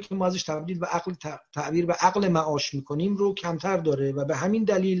چیزایی که ما ازش تعبیر به عقل معاش میکنیم رو کمتر داره و به همین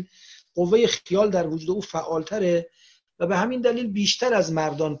دلیل قوه خیال در وجود او فعالتره و به همین دلیل بیشتر از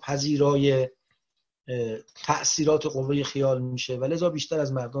مردان پذیرای تأثیرات قوه خیال میشه و لذا بیشتر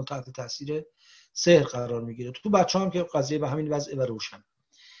از مردان تحت تأثیر سحر قرار میگیره. تو بچه‌ها هم که قضیه به همین وضع و روشن.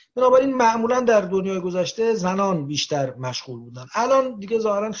 بنابراین معمولا در دنیای گذشته زنان بیشتر مشغول بودن. الان دیگه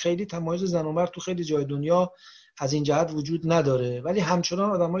ظاهرا خیلی تمایز زن و مرد تو خیلی جای دنیا از این جهت وجود نداره، ولی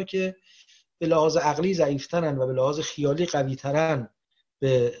همچنان آدمایی که به لحاظ عقلی ضعیف‌ترن و به لحاظ خیالی قوی‌ترن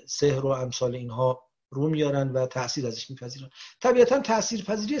به سحر و امثال اینها رو میارن و تأثیر ازش میپذیرن. طبیعتا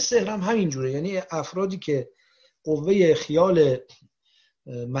تأثیرپذیری سحر هم همین جوره، یعنی افرادی که قوه خیال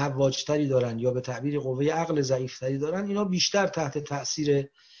مواجتری دارن یا به تعبیر قوه عقل ضعیفتری دارن، اینا بیشتر تحت تأثیر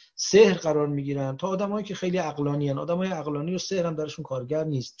سحر قرار میگیرن تا آدمایی که خیلی عقلانی ان. آدمای عقلانی و سحر هم درشون کارگر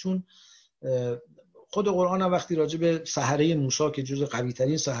نیست، چون خود قرآن هم وقتی راجع به سحره موسی که جز قوی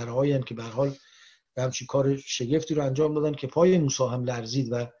ترین سحره هایی هم که به هر حال همچین کار شگفتی رو انجام دادن که پای موسی هم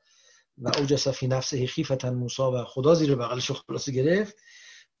لرزید و اوجس فی نفسه خیفة موسی و خدا زیر بغلش رو خلاصه گرفت،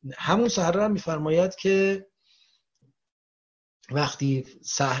 همون سحره هم میفرماید که وقتی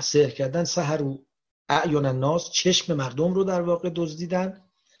سحر کردن سحر اعین الناس، چشم مردم رو در واقع دزدیدن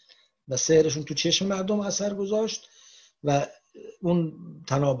و سحرشون تو چشم مردم اثر گذاشت و اون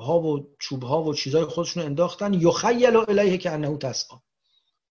طناب‌ها و چوب‌ها و چیزای خودشون انداختن، یخیل الیه که انه تسعی،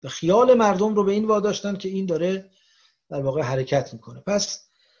 و خیال مردم رو به این واداشتن که این داره در واقع حرکت میکنه. پس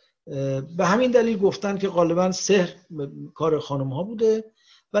به همین دلیل گفتن که غالبا سحر کار خانم‌ها بوده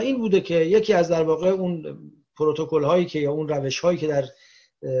و این بوده که یکی از در واقع اون پروتکل هایی که یا اون روش هایی که در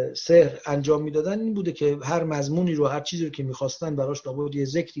سحر انجام میدادن این بوده که هر مضمونی رو، هر چیزی رو که میخواستن براش لابد یه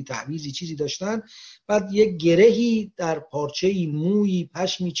ذکری، تعویضی، چیزی داشتن، بعد یه گرهی در پارچه‌ای، مویی،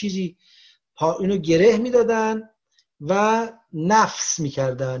 پشمی، چیزی اینو گره میدادن و نفس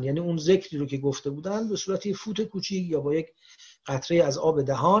میکردن، یعنی اون ذکری رو که گفته بودن به صورت یه فوت کوچیک یا با یک قطره از آب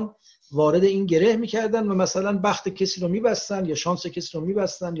دهان وارد این گره میکردن و مثلا بخت کسی رو میبستن یا شانس کسی رو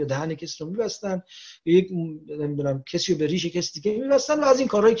میبستن یا دهن کسی رو میبستن یا یک نمیدونم کسی رو به ریش کسی دیگه میبستن و از این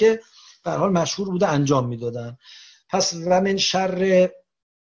کارهایی که به هر حال مشهور بوده انجام میدادن. پس و من شر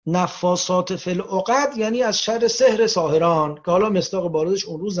نفاسات فی العقد یعنی از شر سحر ساحران که حالا مصداق باردش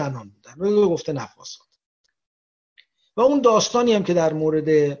اون روز زنان بودن و گفته نفاسات. و اون داستانی هم که در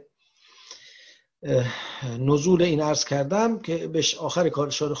مورد نزول این عرض کردم که بهش آخر کار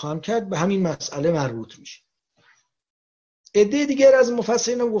اشاره خواهم کرد به همین مسئله مربوط میشه. عده دیگر از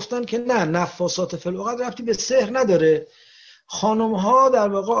مفسرین هم گفتن که نه، نفاسات فی العقد ربطی به سحر نداره. خانم ها در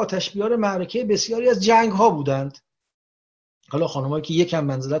واقع آتش‌بیار معرکه بسیاری از جنگ ها بودند. حالا خانم‌هایی که یکم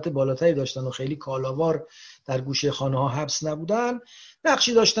منزلت بالاتری داشتن و خیلی کالاوار در گوشه خانه ها حبس نبودن،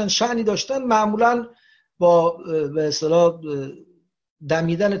 نقشی داشتن، شأنی داشتن، معمولاً با به اصطلاح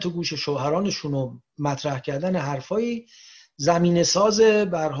دمیدن تو گوش شوهرانشون و مطرح کردن حرفایی زمینه ساز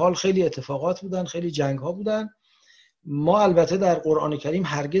به هر حال خیلی اتفاقات بودن، خیلی جنگ ها بودن. ما البته در قرآن کریم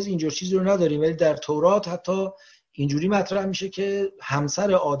هرگز اینجور چیزی رو نداریم، ولی در تورات حتی اینجوری مطرح میشه که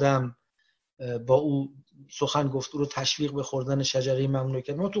همسر آدم با او سخن گفت رو تشویق به خوردن شجره ممنوع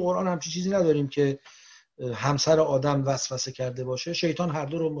کرد. ما تو قرآن همچین چیزی نداریم که همسر آدم وسوسه کرده باشه. شیطان هر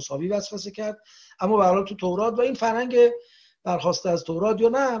دو رو مساوی وسوسه کرد، اما به هر حال تو تورات و این فرهنگ برخواسته از تورات یا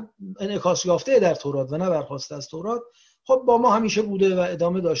نه انعکاس یافته در تورات و نه برخواسته از تورات خب با ما همیشه بوده و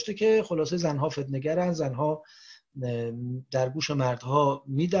ادامه داشته که خلاصه زنها فتنه‌گرن، زنها در گوش مردها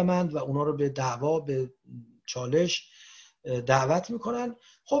میدمند و اونا رو به دعوا، به چالش دعوت میکنن.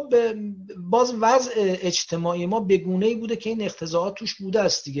 خب باز وضع اجتماعی ما بگونه‌ای بوده که این اقتضاعات توش بوده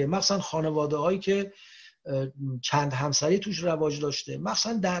است دیگه، مثلا خانواده هایی که چند همسری توش رواج داشته،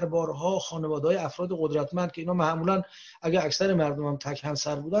 مثلا دربارها، خانواده‌های افراد قدرتمند که اینا معمولا اگه اکثر مردم هم تک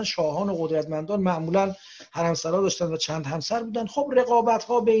همسر بودن، شاهان و قدرتمندان معمولا هر همسرها داشتن و چند همسر بودن. خب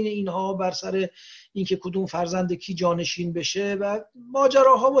رقابت‌ها بین اینها بر سر اینکه کدوم فرزند کی جانشین بشه و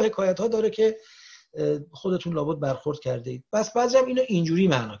ماجراها و حکایت‌ها داره که خودتون لابد برخورد کرده اید. بس بعضی هم اینو اینجوری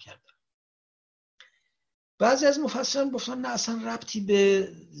معنا کردن. بعضی از مفسران گفتن نه اصلا ربطی به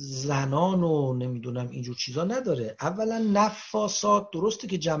زنان و نمیدونم اینجور چیزا نداره. اولا نفاسات درسته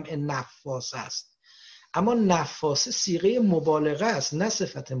که جمع نفاس است، اما نفاسه صیغه مبالغه است نه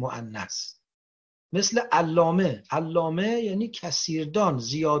صفت مؤنث. مثل علامه، علامه یعنی کثیردان،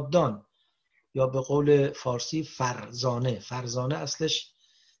 زیاددان، یا به قول فارسی فرزانه. فرزانه اصلش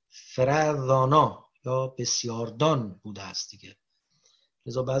فرزانا یا بسیاردان بوده است دیگه.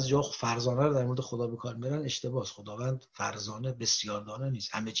 لذا بعضی جا فرزانه رو در مورد خدا به کار میبرن، اشتباهه. خداوند فرزانه بسیاردانه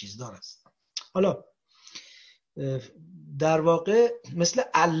نیست، همه چیز دار است. حالا در واقع مثل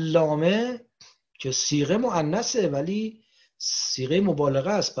علامه که صیغه مؤنثه ولی صیغه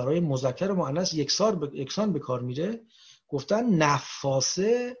مبالغه است، برای مذکر و مؤنث یکسان به کار میره. گفتن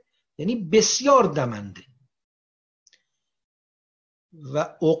نفاسه یعنی بسیار دمنده. و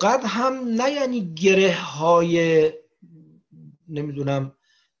عقد هم نه یعنی گره های نمیدونم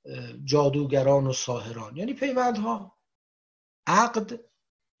جادوگران و ساحران، یعنی پیوندها. عقد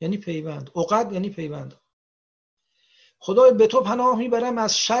یعنی پیوند، عقد یعنی پیوند. خدای به تو پناه میبرم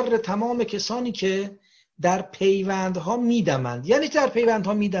از شر تمام کسانی که در پیوندها میدمند. یعنی در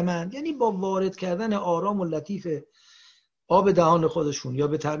پیوندها میدمند یعنی با وارد کردن آرام و لطیف آب دهان خودشون، یا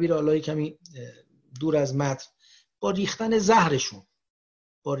به تعبیر الهی کمی دور از متن با ریختن زهرشون،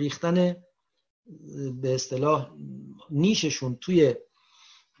 با ریختن به اصطلاح نیششون توی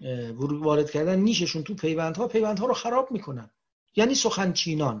وارد کردن نیششون تو پیوندها رو خراب میکنن. یعنی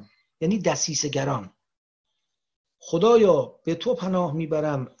سخنچینان، یعنی دسیسه‌گران. خدایا به تو پناه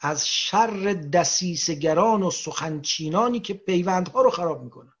میبرم از شر دسیسه‌گران و سخنچینانی که پیوندها رو خراب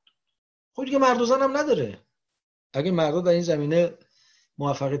میکنن. خود دیگه مرد و زن هم نداره. اگه مردا در این زمینه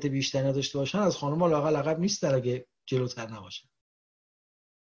موفقیت بیشتر نداشته باشن، از خانم‌ها لااقل عقب نیستن اگه جلوتر نباشن.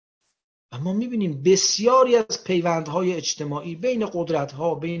 اما میبینیم بسیاری از پیوندهای اجتماعی بین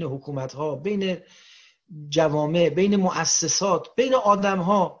قدرت‌ها، بین حکومت‌ها، بین جوامع، بین مؤسسات، بین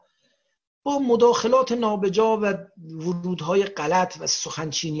آدم‌ها، با مداخلات نابجا و ورودهای غلط و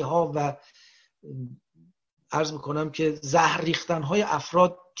سخنچینی‌ها و عرض میکنم که زهر ریختن‌های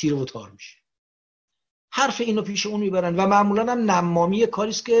افراد تیر و تار میشه. حرف اینو پیش اون میبرن و معمولا هم نمامی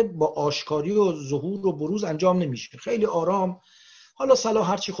کاریست که با آشکاری و ظهور و بروز انجام نمیشه. خیلی آرام، حالا صلاح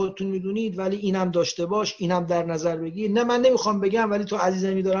هرچی خودتون میدونید ولی اینم داشته باش، اینم در نظر بگیر، نه من نمیخوام بگم ولی تو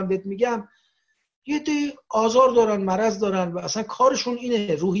عزیزمی دارم بهت میگم. یه دی آزار دارن، مرض دارن و اصلا کارشون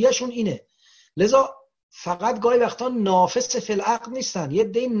اینه، روحیه‌شون اینه. لذا فقط گاهی وقتا نافس فی العقد نیستن، یه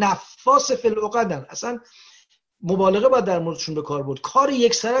دی نفاس فی العقدن. اصلا مبالغه باید در موردشون به کار برد. کار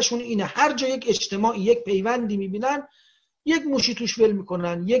یک سرشون اینه، هر جا یک اجتماعی یک پیوندی میبینن یک موشی توش ول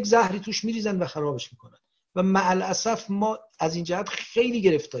میکنن، یک زهری توش میریزن و خرابش میکنن و مع الاسف ما از این جهت خیلی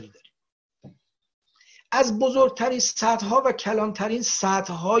گرفتاری داریم. از بزرگترین سطح‌ها و کلانترین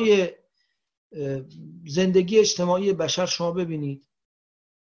سطح‌های زندگی اجتماعی بشر شما ببینید،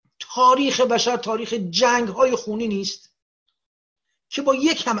 تاریخ بشر تاریخ جنگ‌های خونی نیست که با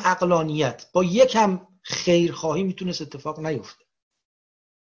یک هم عقلانیت، با یک هم خیرخواهی میتونست اتفاق نیفته.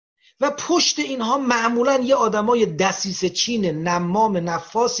 و پشت اینها معمولاً یه آدمای دسیسه چین نمام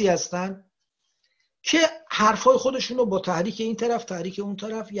نفاسی هستن که حرفای خودشونو با تحریک این طرف تحریک اون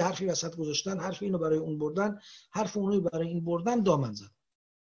طرف، یه حرفی وسط گذاشتن، حرف اینو برای اون بردن، حرف اونو برای این بردن، دامن زدن.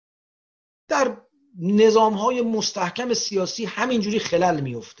 در نظام‌های مستحکم سیاسی همینجوری خلل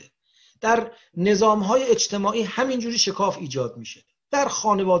میفته، در نظام‌های اجتماعی همینجوری شکاف ایجاد میشه، در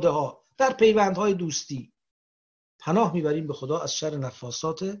خانواده‌ها، در پیوندهای دوستی. پناه میبریم به خدا از شر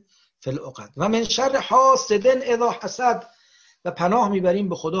نفاسات فی العقد و من شر حاسد اذا حسد، و پناه میبریم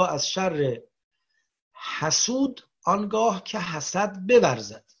به خدا از شر حسود آنگاه که حسد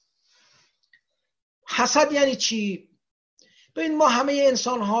بورزد. حسد یعنی چی؟ ببین ما همه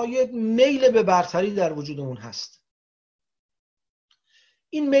انسان‌ها یک میل به برتری در وجودمون هست.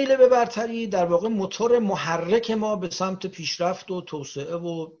 این میل به برتری در واقع موتور محرک ما به سمت پیشرفت و توسعه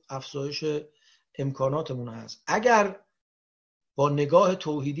و افزایش امکاناتمون هست. اگر با نگاه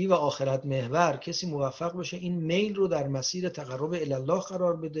توحیدی و آخرت محور کسی موفق بشه این میل رو در مسیر تقرب الی الله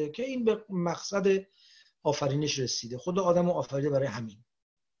قرار بده که این به مقصد آفرینش رسیده، خود آدم رو آفریده برای همین.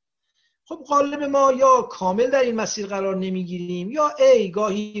 خب غالب ما یا کامل در این مسیر قرار نمیگیریم یا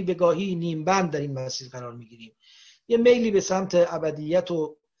گاهی به گاهی نیم بند در این مسیر قرار میگیریم، یه میلی به سمت ابدیت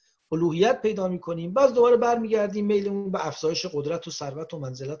و الوهیت پیدا میکنیم، بعد دوباره برمیگردیم میلمون به افزایش قدرت و ثروت و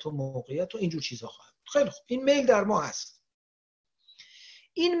منزلت و موقعیت و اینجور چیزها خواهد. خیلی خوب، این میل در ما هست.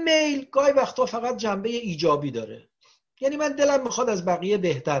 این میل گاهی وقتا فقط جنبه ایجابی داره، یعنی من دلم میخواد از بقیه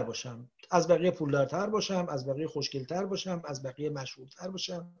بهتر باشم، از بقیه پولدارتر باشم، از بقیه خوشگلتر باشم، از بقیه مشهورتر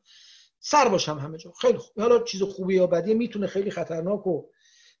باشم، سر باشم همه جا. خیلی خوب، حالا چیز خوبی یا بدی میتونه خیلی خطرناک و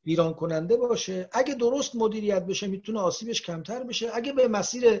ویران کننده باشه، اگه درست مدیریت بشه میتونه آسیبش کمتر بشه، اگه به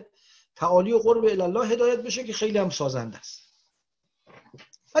مسیر تعالی و قرب الی الله هدایت بشه که خیلی هم سازنده است.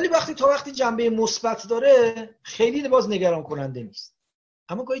 ولی وقتی جنبه مثبت داره خیلی باز نگران کننده نیست،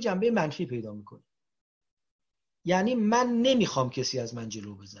 اما گاهی جنبه منفی پیدا میکنه. یعنی من نمیخوام کسی از من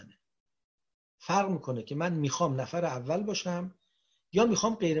جلو بزنه. فرق میکنه که من میخوام نفر اول باشم یا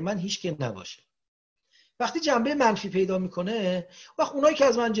میخوام غیر من هیچ که نباشه. وقتی جنبه منفی پیدا میکنه، وقت اونایی که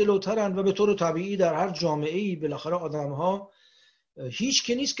از من جلوترن و به طور طبیعی در هر جامعه‌ای بالاخره آدم‌ها هیچ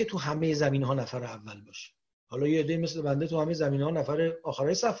که نیست که تو همه زمینه‌ها نفر اول باشه. حالا یه عده مثل بنده تو همه زمینه‌ها نفر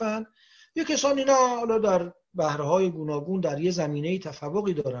آخرای صفن، یه کسانی نه، حالا در بهره‌های گوناگون در یه زمینه‌ای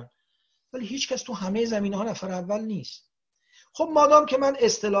تفوقی دارن، ولی هیچ کس تو همه زمینه‌ها نفر اول نیست. خب مادام که من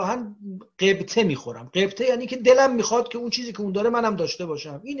اصطلاحاً غبطه میخورم، غبطه یعنی که دلم میخواد که اون چیزی که اون داره منم داشته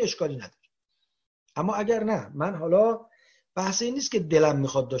باشم، این اشکالی نداره. اما اگر نه، من حالا بحث این نیست که دلم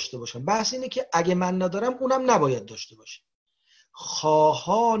میخواد داشته باشم، بحث اینه که اگه من ندارم اونم نباید داشته باشه.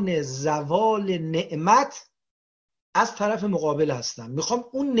 خواهان زوال نعمت از طرف مقابل هستم، میخوام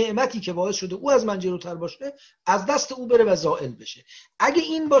اون نعمتی که باعث شده او از من جلوتر باشه از دست او بره و زائل بشه. اگه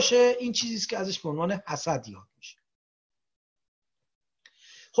این باشه، این چیزیست که ازش به عنوان حسد یاد میشه.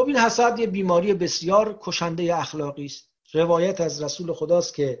 خب این حسد یه بیماری بسیار کشنده اخلاقی است. روایت از رسول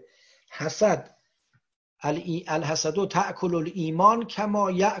خداست که حسد الحسد تأکل الایمان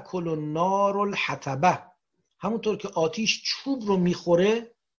کما یأکل النار الحطبه، همونطور که آتیش چوب رو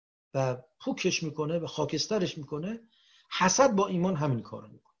میخوره و پوکش میکنه و خاکسترش میکنه، حسد با ایمان همین کارو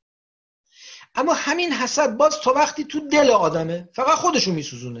میکنه. اما همین حسد باز تا وقتی تو دل آدمه فقط خودشو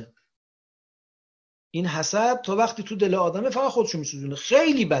میسوزونه. این حسد تا وقتی تو دل آدمه فقط خودشو میسوزونه،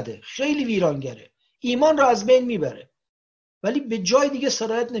 خیلی بده، خیلی ویرانگره، ایمان رو از بین میبره، ولی به جای دیگه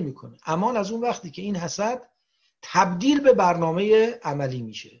سرایت نمیکنه. امان از اون وقتی که این حسد تبدیل به برنامه عملی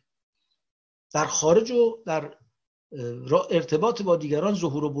میشه، در خارج و در ارتباط با دیگران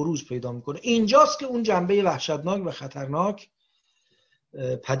ظهور و بروز پیدا میکنه. اینجاست که اون جنبه وحشتناک و خطرناک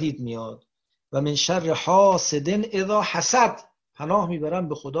پدید میاد. و من شر حاسد اذا حسد، پناه میبرم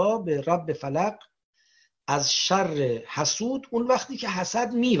به خدا، به رب فلق، از شر حسود اون وقتی که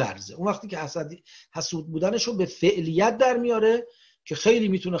حسد میورزه، اون وقتی که حسود بودنش رو به فعلیت در میاره که خیلی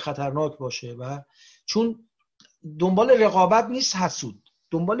میتونه خطرناک باشه. و چون دنبال رقابت نیست حسود،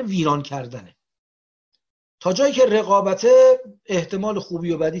 دنبال ویران کردنه. تا جایی که رقابت احتمال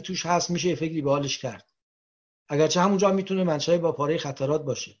خوبی و بدی توش هست میشه فکری به حالش کرد، اگرچه همونجا میتونه منشأ با پاره خطرات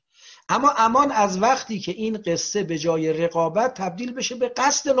باشه. اما امان از وقتی که این قصه به جای رقابت تبدیل بشه به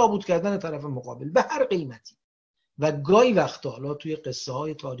قصد نابود کردن طرف مقابل به هر قیمتی، و گاهی وقتا حالا توی قصه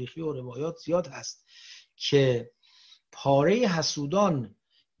های تاریخی و روایات زیاد هست که پاره حسودان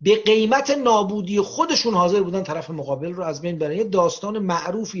به قیمت نابودی خودشون حاضر بودن طرف مقابل رو از بین برن. یه داستان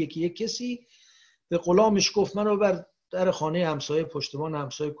معروفیه که یک کسی به غلامش گفت منو بر در خانه همسایه پشتبان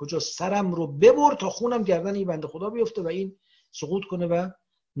همسایه کجا سرم رو ببر تا خونم گردن این بنده خدا بیفته و این سقوط کنه و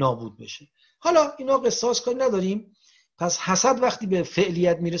نابود بشه. حالا اینا قصاص کاری نداریم. پس حسد وقتی به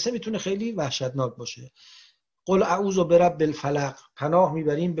فعلیت میرسه میتونه خیلی وحشتناک باشه. قل اعوذ برب الفلق، پناه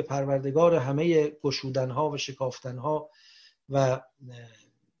میبریم به پروردگار همه گشودنها و شکافتنها و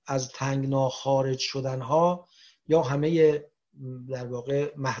از تنگنا خارج شدنها یا همه در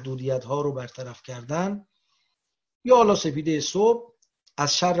واقع محدودیت ها رو برطرف کردن، یا الا سپیده صبح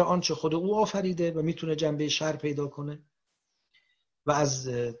از شر آنچه خود او آفریده و میتونه جنبه شر پیدا کنه، و از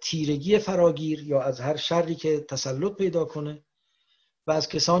تیرگی فراگیر یا از هر شری که تسلط پیدا کنه، و از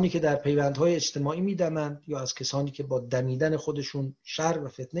کسانی که در پیوندهای اجتماعی میدمند یا از کسانی که با دمیدن خودشون شر و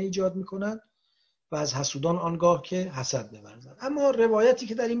فتنه ایجاد میکنن، و از حسودان آنگاه که حسد بورزند. اما روایتی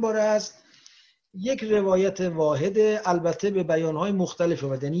که در این باره هست یک روایت واحده، البته به بیانهای مختلف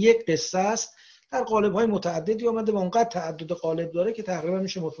اومده، یعنی یک قصه است در قالب‌های متعددی اومده و اونقدر تعدد قالب داره که تقریبا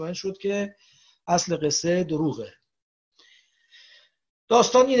میشه مطمئن شد که اصل قصه دروغه.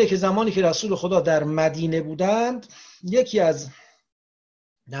 داستان اینه که زمانی که رسول خدا در مدینه بودند، یکی از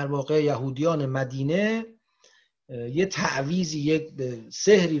در واقع یهودیان مدینه یه تعویزی، یک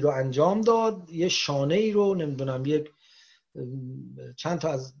سحری رو انجام داد، یه شانه‌ای رو نمیدونم یک چند تا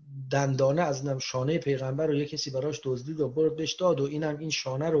از دندانه از شانه پیغمبر رو یک کسی براش دزدید و برد بهش داد و اینم این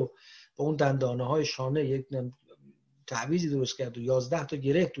شانه رو با اون دندانه های شانه یک تعویزی درست کرد و 11 تا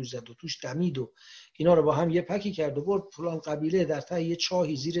گره توش زد و توش دمید و اینا رو با هم یه پکی کرد و برد فلان قبیله در ته یه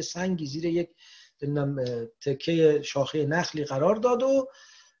چاهی زیر سنگی زیر یک تکه شاخه نخلی قرار داد و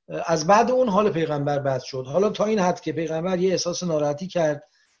از بعد اون حال پیغمبر بد شد. حالا تا این حد که پیغمبر یه احساس ناراحتی کرد،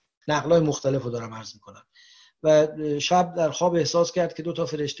 نقلای مختلف رو دارم عرض میکنم، و شب در خواب احساس کرد که 2 تا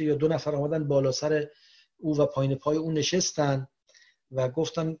فرشته یا 2 نفر آمدن بالا سر او و پایین پای او نشستن و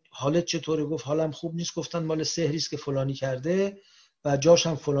گفتن حالت چطوره؟ گفت حالم خوب نیست. گفتن مال سحری است که فلانی کرده و جاش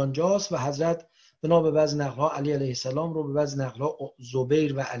هم فلان جاست. و حضرت بنا به بعضی نقل‌ها علی علیه السلام رو، به بعضی نقل‌ها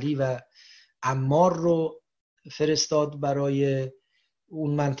زبیر و علی و عمار رو فرستاد برای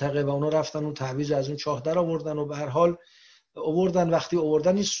اون منطقه و اونا رفتن اون تعویض از اون چاه در آوردن و به هر حال آوردن. وقتی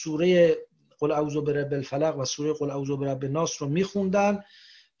آوردن این سوره قل اعوذ برب الفلق و سوره قل اعوذ برب الناس رو میخوندن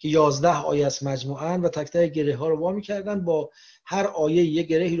که 11 آیه است مجموعاً و تک تک گره ها رو وا می‌کردن، با هر آیه یه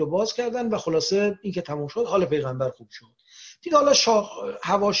گرهی رو باز کردن و خلاصه این که تموم شد حال پیغمبر خوب شد. دیگه حالا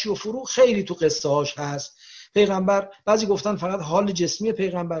حواشی و فروغ خیلی تو قصه هاش هست. پیغمبر بعضی گفتن فقط حال جسمی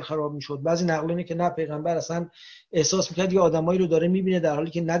پیغمبر خراب میشد، بعضی نقل اینه که نه، پیغمبر اصلا احساس میکرد یه آدمایی رو داره میبینه در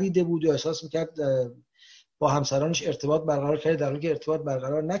حالی که ندیده بود، یا احساس میکرد با همسرانش ارتباط برقرار کرده در حالی که ارتباط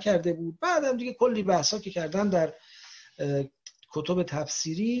برقرار نکرده بود. بعدم دیگه کلی بحثا که کردن در کتب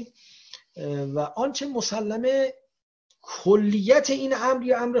تفسیری و آنچه مسلمه کلیت این امر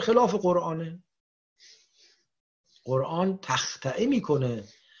یا امر خلاف قرآنه. قرآن تخطئه میکنه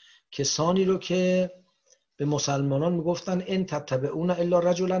کسانی رو که به مسلمانان میگفتن ان تتبعون الا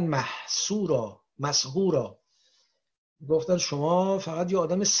رجلا مسحورا، گفتن شما فقط یه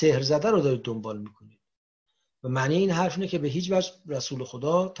آدم سحر زده رو دارید دنبال میکنید. و معنی این حرف اینه که به هیچ وجه رسول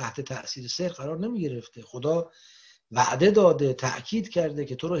خدا تحت تأثیر سحر قرار نمیگرفته. خدا وعده داده، تأکید کرده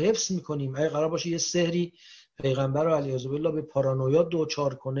که تو رو حفظ میکنیم. اگه قرار باشه یه سحری پیغمبر رو علیه بالله به پارانویا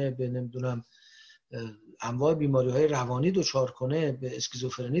دوچار کنه، به نمیدونم انواع بیماری‌های روانی دوچار کنه، به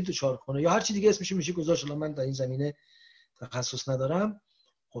اسکیزوفرنی دوچار کنه یا هر چی دیگه اسمش میشه گذاشت، من در این زمینه تخصص ندارم،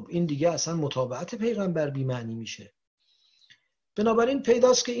 خب این دیگه اصلا متابعت پیغمبر بی معنی میشه. بنابراین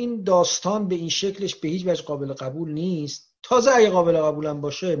پیداست که این داستان به این شکلش به هیچ وجه قابل قبول نیست. تازه اگه قابل قبول هم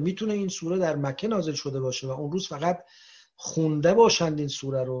باشه میتونه این سوره در مکه نازل شده باشه و اون روز فقط خونده باشند این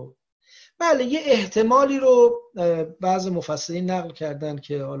سوره رو. بله یه احتمالی رو بعض مفسرین نقل کردن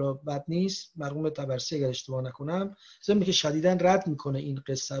که حالا بد نیست، مرحوم طبرسی اگر اشتباه نکنم زمین که شدیداً رد میکنه این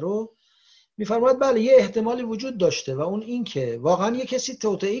قصه رو، میفرماید بله یه احتمالی وجود داشته و اون این که واقعا یه کسی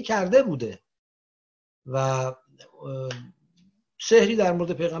توطئه‌ای کرده بوده و سحری در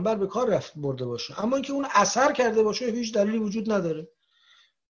مورد پیغمبر به کار رفت برده باشه، اما اینکه اون اثر کرده باشه هیچ دلیلی وجود نداره.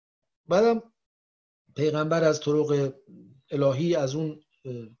 بعدم پیغمبر از طرق الهی از اون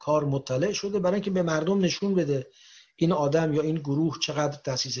کار مطلع شده برای اینکه به مردم نشون بده این آدم یا این گروه چقدر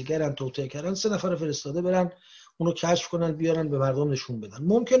دسیسه‌گرن، توطئه کردن. 3 نفر فرستاده برن اونو کشف کنن بیارن به مردم نشون بدن.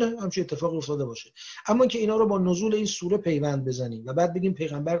 ممکنه همچین اتفاقی افتاده باشه، اما اینکه اینا رو با نزول این سوره پیوند بزنیم و بعد بگیم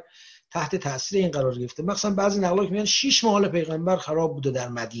پیغمبر تحت تاثیر این قرار گرفته. مثلا بعضی نقلا که میگن 6 ماه پیغمبر خراب بوده در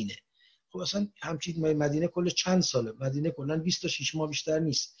مدینه. خب اصلا همچین مدینه کل چند ساله؟ مدینه کلا 26 ماه بیشتر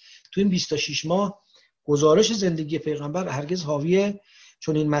نیست. تو این 26 ماه گزارش زندگی پیغمبر هرگز حاوی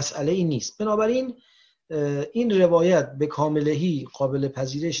چون این مسئله ای نیست. بنابراین این روایت به کاملهی قابل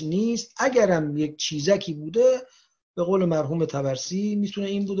پذیرش نیست. اگرم یک چیزکی بوده، به قول مرحوم طبرسی میتونه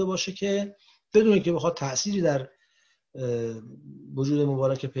این بوده باشه که بدون که بخواد تأثیری در وجود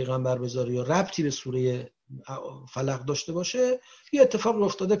مبارک پیغمبر بذاره یا ربطی به سوره فلق داشته باشه، یه اتفاق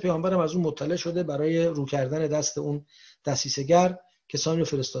افتاده، پیغمبرم از اون مطلع شده، برای رو کردن دست اون دسیسه‌گر کسانی رو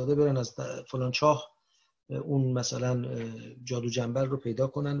فرستاده برن از فلان چاه اون مثلا جادو جنبل رو پیدا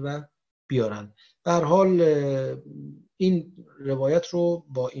کنن و بیارن. به هر حال این روایت رو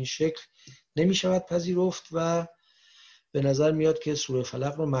با این شکل نمیشود پذیرفت و به نظر میاد که سوره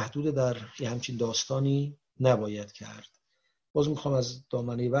فلق رو محدود در یه همچین داستانی نباید کرد. باز میخوام از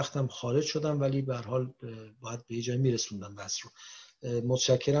دامنه وقتم خارج شدم، ولی به هر حال باید به یه جایی میرسوندم بحث رو.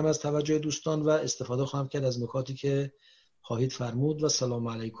 متشکرم از توجه دوستان و استفاده خواهم کرد از نکاتی که خواهید فرمود و سلام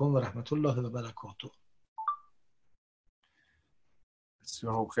علیکم و رحمت الله و برکاته.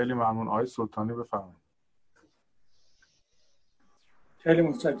 بسیار خیلی ممنون. آقای سلطانی بفرمایید. خیلی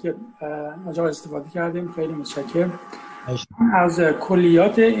متشکرم. از استفاده کردیم، خیلی متشکرم. از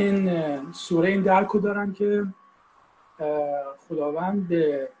کلیات این سوره این درک رو دارم که خداوند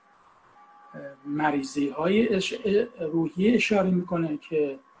به مریضی های روحی اشاره میکنه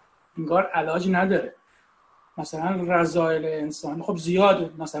که انگار علاج نداره. مثلا رذایل انسانی خب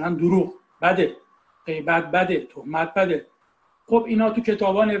زیاده، مثلا دروغ بده، غیبت بده، تهمت بده. خب اینا تو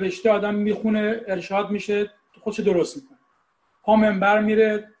کتابا نوشته، آدم میخونه، ارشاد میشه، خودش درست میکنه، ها منبر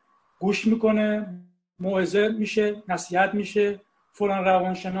میره، گوش میکنه، موعظه میشه، نصیحت میشه، فلان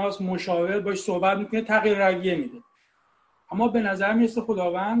روانشناس مشاور باش صحبت میکنه، تغییر رویه میده. اما به نظر میرسه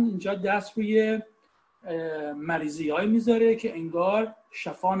خداوند اینجا دست روی مریضی‌هایی میذاره که انگار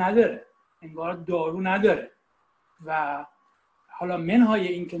شفا نداره، انگار دارو نداره و حالا منهای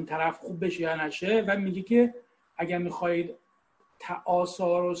این که طرف خوب بشه یا نشه، و میگه که اگر میخواهید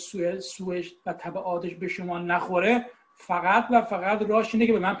آثار و سوش و تبعاتش به شما نخوره، فقط و فقط راهش اینه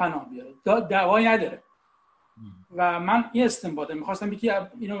که به من پناه بیاره، دوایی نداره. و من این استنباطه میخواستم یکی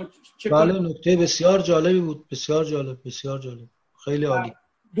اینو چک کنم. بله، نکته بسیار جالبی بود، بسیار جالب، بسیار جالب، خیلی عالی.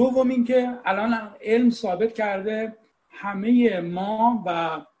 دوم این که الان علم ثابت کرده همه ما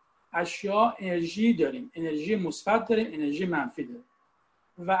و اشیاء انرژی داریم، انرژی مثبت داریم، انرژی منفی داریم.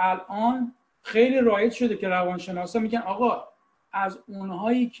 و الان خیلی رایج شده که روانشناسا میگن آقا از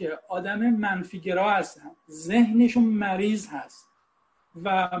اونهایی که آدم منفیگرا هستن، ذهنشون مریض هست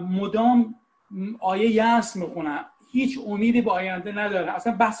و مدام آیه یأس میخونن، هیچ امیدی به آینده نداره،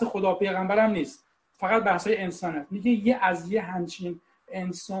 اصلا بحث خدا پیغمبر هم نیست، فقط بحثای انسانه. میگه از یه همچین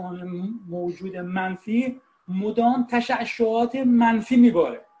انسان موجود منفی مدام تشعشعات منفی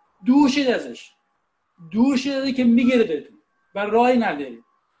میباره، دوشید ازش، دوشید که میگیره و راهی نداری.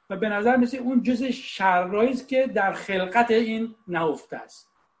 و به نظر میسه اون جز شرایی است که در خلقت این نهفته است.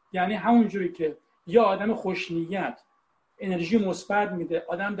 یعنی همونجوری که یه آدم خوشنیت انرژی مثبت میده،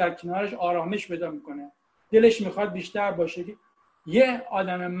 آدم در کنارش آرامش پیدا میکنه، دلش میخواد بیشتر باشه، یه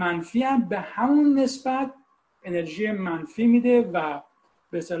آدم منفی هم به همون نسبت انرژی منفی میده و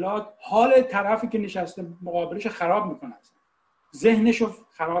به اصطلاح حال طرفی که نشسته مقابلش خراب میکنه، ذهنشو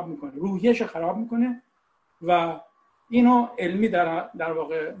خراب میکنه، روحیشو خراب میکنه. و اینو علمی در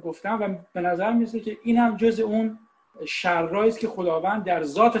واقع گفتم و به نظر میسه که این هم جز اون شرایی است که خداوند در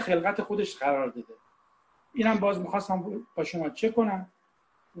ذات خلقت خودش قرار داده. اینم باز میخواستم با شما چک کنم.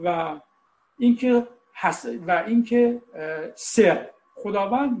 و اینکه سر،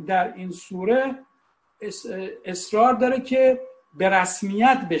 خداوند در این سوره اصرار داره که به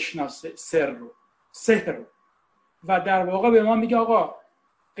رسمیت بشناسه سحر رو و در واقع به ما میگه آقا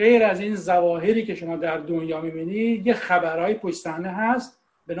غیر از این ظواهری که شما در دنیا میبینید، یه خبرهای پشت صحنه هست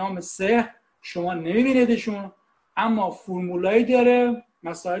به نام سحر، شما نمیبینیدشون، اما فرمولایی داره،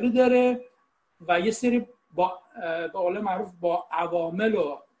 مسائلی داره و یه سری با قول معروف با عوامل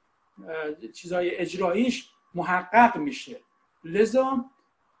و چیزای اجراییش محقق میشه. لذا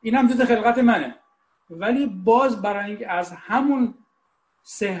این هم جز خلقت منه، ولی باز برای اینکه از همون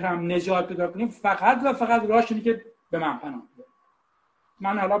سحرم نجات پیدا کنیم فقط و فقط راهش اینه که به من پناه بده.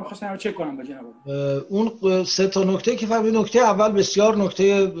 من حالا می‌خواستم چک کنم با جناب اون سه تا نکته که فرمودید. نکته اول بسیار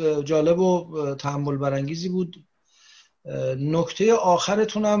نکته جالب و تأمل برانگیزی بود. نکته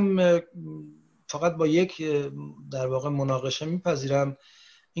آخرتون هم فقط با یک در واقع مناقشه میپذیرم،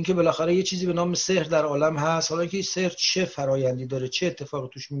 اینکه بالاخره یه چیزی به نام سحر در عالم هست. حالا اینکه سحر چه فرایندی داره، چه اتفاقی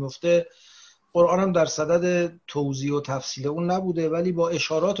توش میفته، قرآن هم در صدد توضیح و تفصیل اون نبوده، ولی با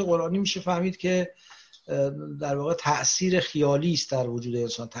اشارات قرآنی میشه فهمید که در واقع تأثیر خیالی است در وجود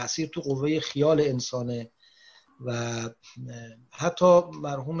انسان، تأثیر تو قوه خیال انسانه. و حتی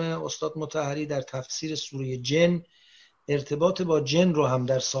مرحوم استاد مطهری در تفسیر سوره جن ارتباط با جن رو هم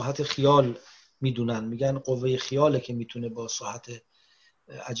در ساحت خیال میدونن، میگن قوه خیاله که میتونه با ساحت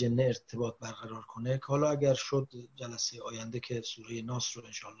اجنه ارتباط برقرار کنه، که حالا اگر شد جلسه آینده که سوره ناس رو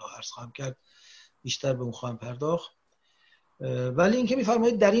انشاءالله عرض خواهم کرد بیشتر به اون خواهم پرداخت. ولی اینکه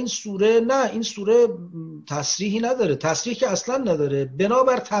میفرمایید در این سوره، نه، این سوره تصریحی نداره، تصریح که اصلا نداره.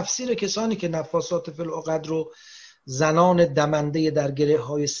 بنابر تفسیر کسانی که نفاسات فی العقد رو زنان دمنده در گره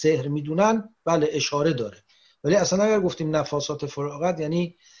های سحر میدونن، بله اشاره داره. ولی اصلا اگر گفتیم نفاسات فی العقد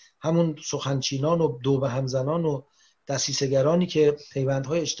یعنی همون سخنچینان و دو به هم زنان و دسیسه‌گرانی که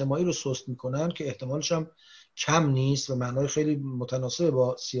پیوندهای اجتماعی رو سست میکنن، که احتمالش هم کم نیست و معنای خیلی متناسب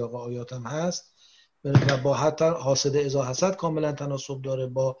با سیاق آیات هم هست و با حتی حاسد اذا حسد کاملا تناسب داره،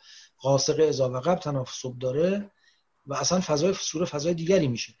 با غاسق اذا وقب تناسب داره و اصلا فضای سوره فضای دیگری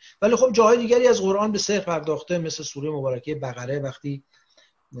میشه. ولی خب جاهای دیگری از قرآن به سحر پرداخته، مثل سوره مبارکه بقره وقتی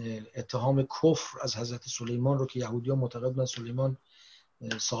اتهام کفر از حضرت سلیمان رو که یهودیان معتقد بودن سلیمان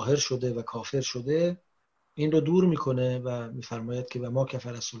ساحر شده و کافر شده، این رو دور میکنه و میفرماید که و ما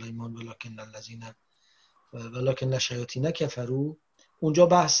کفر سلیمان ولکن الشیاطین کفروا. اونجا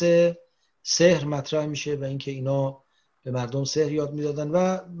بحث سحر مطرح میشه و اینکه اینا به مردم سحر یاد میدادن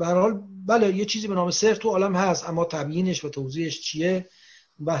و به هر حال بله یه چیزی به نام سحر تو عالم هست، اما تبیینش و توضیحش چیه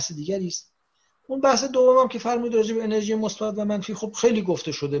بحث دیگری است. اون بحث دومم که فرمودید راجع به انرژی مثبت و منفی، خب خیلی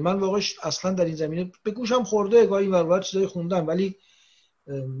گفته شده. من واقعا اصلا در این زمینه به گوشم خورده، گاهی ور چیزای خوندم، ولی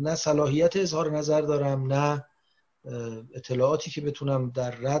نه صلاحیت اظهار نظر دارم، نه اطلاعاتی که بتونم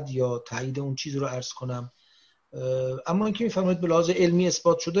در رد یا تایید اون چیز رو عرض کنم. اما اینکه میفرمایید به لحاظ علمی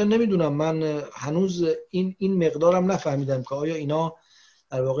اثبات شده، نمیدونم، من هنوز این مقدارم نفهمیدم که آیا اینا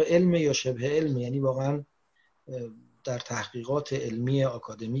در واقع علم یا شبه علم، یعنی واقعا در تحقیقات علمی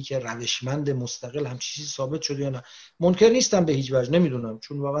آکادمیک روشمند مستقل هم چیزی ثابت شده یا نه. منکر نیستم به هیچ وجه، نمیدونم،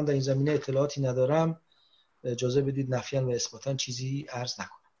 چون واقعا در این زمینه اطلاعاتی ندارم. اجازه بدید نفیاً و اثباتاً چیزی عرض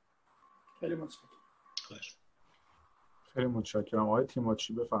نکنم. خیلی متشکرم. خیلی متشکرم. آقای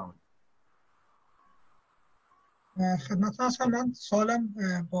تیماچی بفرمایید. خدمتتون هستم. من سوالم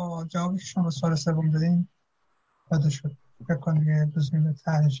با جوابی که شما سوال سوم دادین داده شد. فکر کنم دیگه لزومی به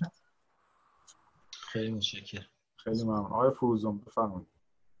تحلیل نداره. خیلی متشکرم. خیلی ممنون. آقای فروزان بفرمایید.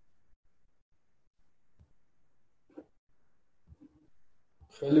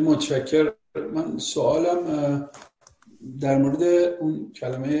 خیلی متشکرم. من سوالم در مورد اون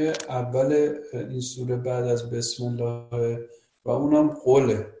کلمه اول این سوره بعد از بسم الله و اونم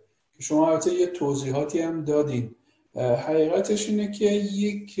قوله که شما البته یه توضیحاتی هم دادین. حقیقتش اینه که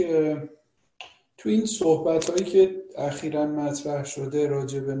یک تو این صحبت‌هایی که اخیراً مطرح شده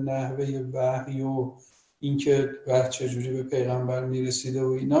راجع به نحوه وحی و اینکه وحی چجوری به پیغمبر میرسیده و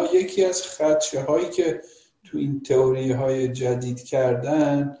اینا، یکی از خدشه‌هایی که تو این تئوری‌های جدید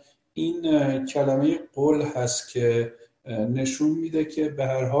کردن این کلمه قول هست که نشون میده که به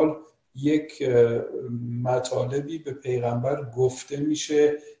هر حال یک مطالبی به پیغمبر گفته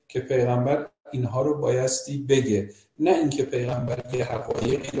میشه که پیغمبر اینها رو بایستی بگه، نه اینکه پیغمبر یه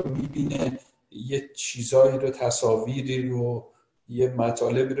حقایقی رو میبینه، یه چیزایی رو، تصاویری رو، یه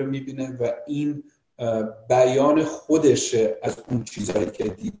مطالبی رو میبینه و این بیان خودشه از اون چیزایی که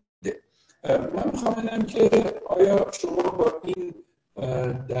دیده. من میخوام بدونم که آیا شما با این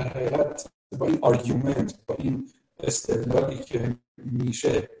در حقیقت با این آرگومنت، با این استدلالی که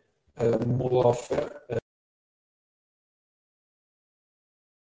میشه موافق؟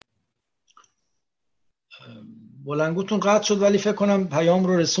 بلنگوتون قطع شد ولی فکر کنم پیام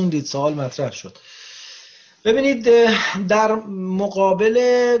رو رسوندید، سوال مطرح شد. ببینید، در مقابل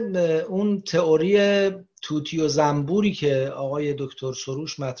اون تئوری توتی و زنبوری که آقای دکتر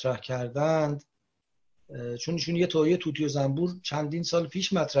سروش مطرح کردند، چون ایشون یه تئوری توتی و زنبور چندین سال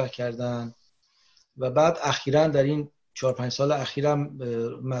پیش مطرح کردند و بعد اخیراً در این 4-5 سال اخیرم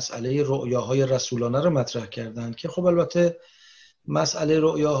مسئله رؤیاهای رسولانه رو مطرح کردند که خب البته مسئله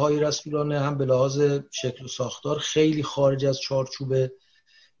رؤیاهای رسولانه هم به لحاظ شکل و ساختار خیلی خارج از چارچوب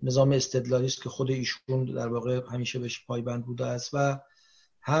نظام استدلالی است که خود ایشون در واقع همیشه بهش پایبند بوده است و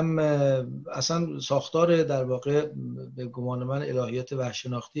هم اصلا ساختار در واقع به گمان من الهیات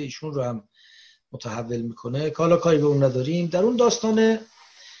وحشناختی ایشون رو هم متحول میکنه که حالا کاری به اون نداریم. در اون داستان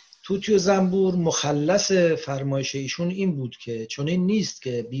توتی و زنبور مخلص فرمایش ایشون این بود که چون این نیست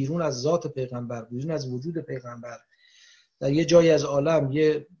که بیرون از ذات پیغمبر، بیرون از وجود پیغمبر، در یه جایی از عالم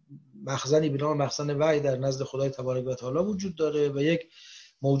یه مخزنی به نام مخزن وحی در نزد خدای تبارک و تعالی وجود داره و یک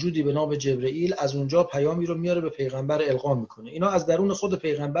موجودی به نام جبرئیل از اونجا پیامی رو میاره به پیغمبر القا میکنه. اینا از درون خود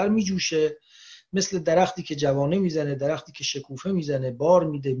پیغمبر میجوشه مثل درختی که جوانه میزنه، درختی که شکوفه میزنه، بار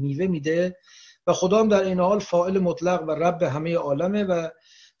میده، میوه میده و خدا هم در این حال فاعل مطلق و رب همه عالمه. و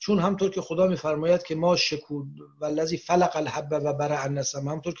چون همطور که خدا میفرماید که ما شکود والذی فلق الحب و برع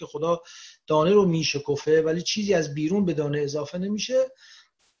النسمه، همطور که خدا دانه رو میشکفه ولی چیزی از بیرون به دانه اضافه نمیشه،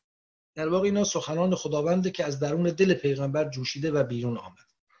 در واقع اینا سخنان خداونده که از درون دل پیغمبر جوشیده و بیرون آمد.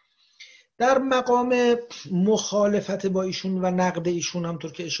 در مقام مخالفت با ایشون و نقد ایشون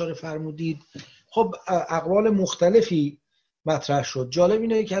همطور که اشاره فرمودید، خب اقوال مختلفی مطرح شد. جالب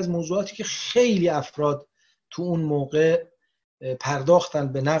اینه که از موضوعاتی که خیلی افراد تو اون موقع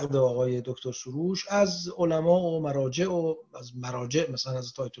پرداختن به نقد آقای دکتر سروش، از علما و مراجع و از مراجع مثلا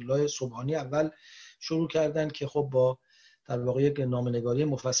از آیت الله سبحانی اول شروع کردن که خب با در واقع یک نامه‌نگاری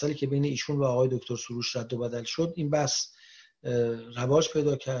مفصلی که بین ایشون و آقای دکتر سروش رد و بدل شد، این بحث رواج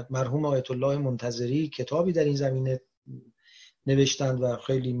پیدا کرد. مرحوم آیت الله منتظری کتابی در این زمینه نوشتند و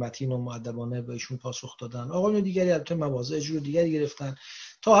خیلی متین و مؤدبانه به ایشون پاسخ دادن. آقایون دیگری البته مواضع اجور دیگری گرفتن،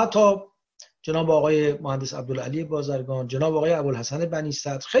 تا حتی جناب آقای مهندس عبدالعلی بازرگان، جناب آقای ابوالحسن بنی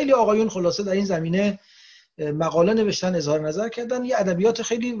صدر، خیلی آقایون خلاصه در این زمینه مقاله نوشتن، اظهار نظر کردن، یه ادبیات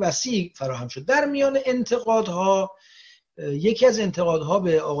خیلی وسیع فراهم شد. در میان انتقادها، یکی از انتقادها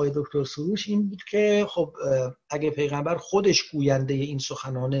به آقای دکتر سروش این بود که خب اگه پیغمبر خودش گوینده این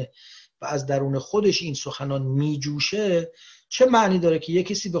سخنانه و از درون خودش این سخنان میجوشه، چه معنی داره که یه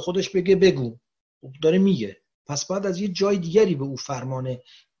کسی به خودش بگه بگو؟ خب داره میگه، پس باید از یه جای دیگری به او فرمان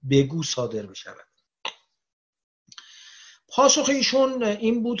بگو صادر بشود. پاسخ ایشون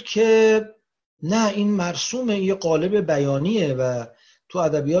این بود که نه، این مرسومه، یه قالب بیانیه و تو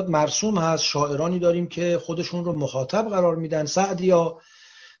ادبیات مرسوم هست. شاعرانی داریم که خودشون رو مخاطب قرار میدن. سعدیا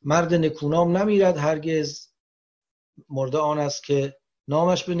مرد نکونام نمیرد هرگز، مرده آن است که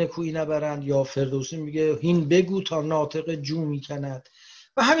نامش به نکویی نبرند. یا فردوسی میگه هین بگو تا ناطق جو میکند.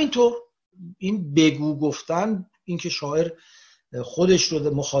 و همینطور این بگو گفتن، این که شاعر خودش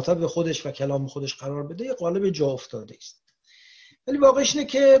رو مخاطب خودش و کلام خودش قرار بده، یه قالب جا افتاده است. ولی واقعش اینه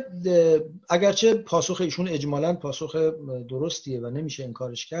که اگرچه پاسخ ایشون اجمالاً پاسخ درستیه و نمیشه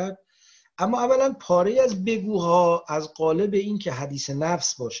انکارش کرد، اما اولا پاره از بگوها از قالب این که حدیث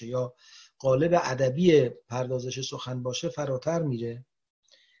نفس باشه یا قالب ادبی پردازش سخن باشه فراتر میره.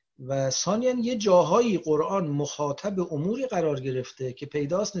 و ثانیاً یه جاهایی قرآن مخاطب اموری قرار گرفته که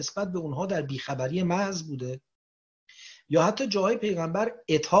پیداست نسبت به اونها در بیخبری محض بوده، یا حتی جاهای پیغمبر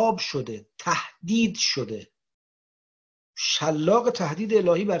عتاب شده، تهدید شده، شلاق تهدید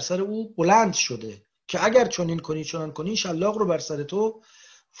الهی بر سر او بلند شده که اگر چنین کنی چنان کنی شلاق رو بر سر تو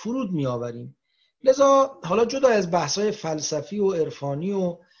فرود می آوریم. لذا حالا جدا از بحث‌های فلسفی و عرفانی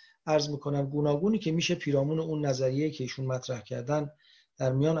و عرض میکنم گوناگونی که میشه پیرامون اون نظریه که ایشون مطرح کردن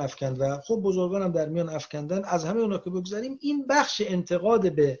در میان افکند و خب بزرگان هم در میان افکندن، از همه اونا که بگذاریم، این بخش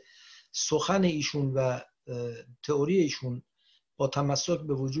انتقاد به سخن ایشون و تئوری ایشون با تمسک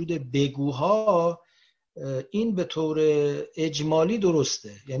به وجود بگوها، این به طور اجمالی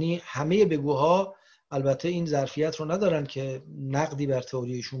درسته. یعنی همه بگوها البته این ظرفیت رو ندارن که نقدی بر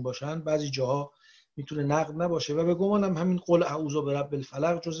تئوری ایشون باشن، بعضی جاها میتونه نقد نباشه و به گمانم همین قول اعوذ برب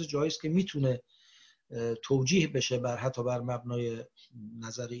الفلق جز جایی است که میتونه توجیه بشه بر حتی بر مبنای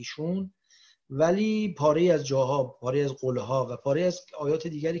نظر ایشون. ولی پاره از جاها، پاره از قولها و پاره از آیات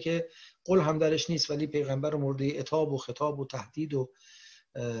دیگری که قول هم درش نیست ولی پیغمبر مورد عتاب و خطاب و تهدید و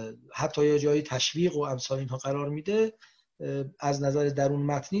حتی یه جایی تشویق و امثال اینها قرار میده، از نظر درون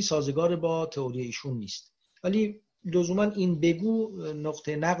متنی سازگار با تئوری ایشون نیست. ولی لزوما این بگو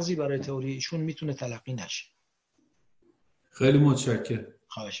نقطه نقضی برای تئوری ایشون میتونه تلقی نشه. خیلی متشکرم.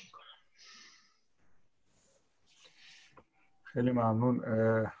 خواهش میکنم. خیلی ممنون.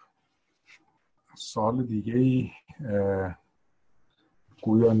 سوال دیگه ای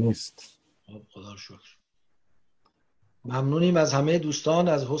گویا نیست. خدا رو شکر. ممنونیم از همه دوستان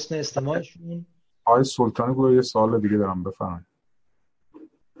از حسن استماعشون. آقای سلطانی گویا یه سوال دیگه دارم، بفرمایید.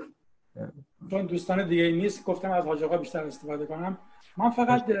 چون دوستان دیگه نیست گفتم از حاج آقا بیشتر استفاده کنم. من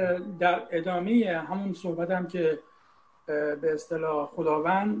فقط در ادامه همون صحبتم که به اصطلاح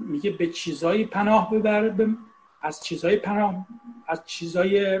خداوند میگه به چیزایی پناه ببر، از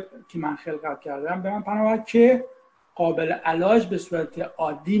چیزایی که من خلقت کردم به من پناه ببر که قابل علاج به صورت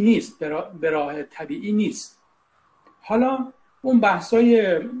عادی نیست، به راه طبیعی نیست. حالا اون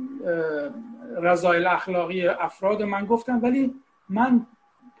بحثای رذایل اخلاقی افراد من گفتم، ولی من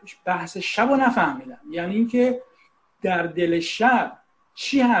بحث شب رو نفهمیدم. یعنی اینکه در دل شب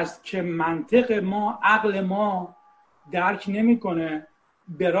چی هست که منطق ما، عقل ما درک نمیکنه،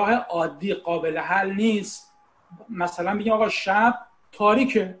 به راه عادی قابل حل نیست. مثلا بگیم آقا شب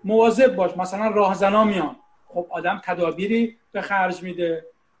تاریکه، مواظب باش، مثلا راهزنا میان. خب آدم تدابیری به خرج میده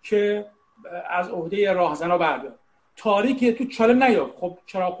که از عهده راهزنا بردار. تاریکی تو چاله نیاد. خب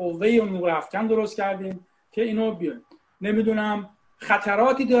چراغ قوه و نور افکن درست کردیم که اینو بیان. نمیدونم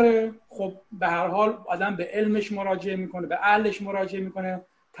خطراتی داره. خب به هر حال آدم به علمش مراجعه میکنه، به اهلش مراجعه میکنه،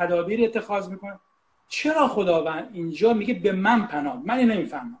 تدابیر اتخاذ میکنه. چرا خداوند اینجا میگه به من پناه؟ من اینو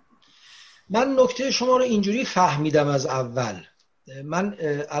نمیفهمم. من نکته شما رو اینجوری فهمیدم از اول. من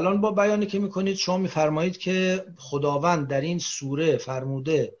الان با بیانی که میکنید شما میفرمایید که خداوند در این سوره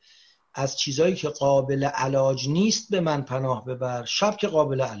فرموده از چیزایی که قابل علاج نیست به من پناه ببر، شب که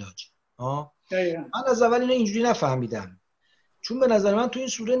قابل علاج. من از اول اینو اینجوری نفهمیدم، چون به نظر من تو این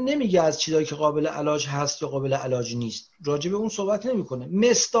سوره نمیگه از چیزایی که قابل علاج هست یا قابل علاج نیست، راجع به اون صحبت نمیکنه.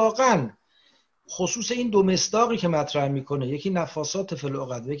 مصداقاً خصوص این دو مصداقی که مطرح میکنه، یکی نفاسات فی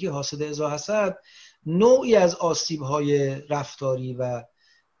العقد و یکی حاسد اذا حسد، نوعی از آسیب‌های رفتاری و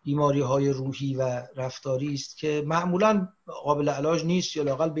بیماری‌های روحی و رفتاری است که معمولاً قابل علاج نیست، یا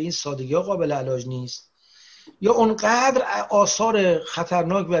لااقل به این سادگی قابل علاج نیست، یا اونقدر آثار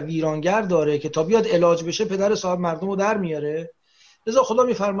خطرناک و ویرانگر داره که تا بیاد علاج بشه پدر صاحب مردم رو در میاره. لذا خدا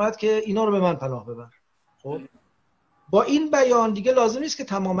میفرماید که اینا رو به من پناه ببر. خب با این بیان دیگه لازم نیست که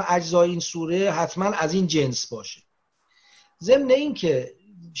تمام اجزای این سوره حتما از این جنس باشه. ضمن این که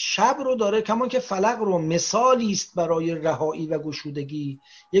شب رو داره، کمان که فلق رو مثالی است برای رهایی و گشودگی،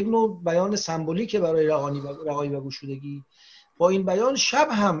 یک نوع بیان سمبولیکه برای رهایی و گشودگی. با این بیان شب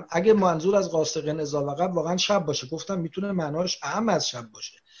هم اگه منظور از غاسق اذا وقب واقعا شب باشه، گفتم میتونه معناش اهم از شب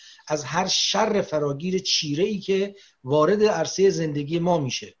باشه، از هر شر فراگیر چیره‌ای که وارد عرصه زندگی ما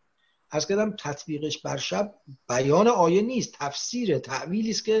میشه. عرض کردم تطبیقش بر شب بیان آیه نیست، تفسیر تعویلی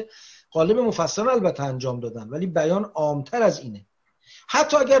است که غالب مفسران البته انجام دادن، ولی بیان عامتر از اینه.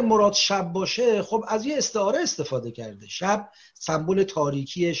 حتی اگر مراد شب باشه، خب از یه استعاره استفاده کرده. شب سمبل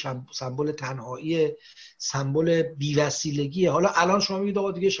تاریکیه، سمبل تنهایی، سمبل بی‌وسیلگی. حالا الان شما میگید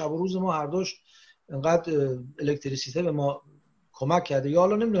آقا دیگه شب و روز ما هر دوش انقدر الکتریسیته به ما کمک کرده، یا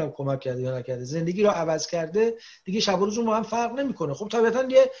حالا نمیدونم کمک کرده یا نکرده، زندگی رو عوض کرده، دیگه شب و روز ما هم فرق نمیکنه. خب طبیعتا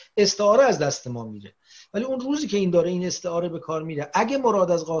یه استعاره از دست ما میره، ولی اون روزی که این داره این استعاره به کار میره، اگه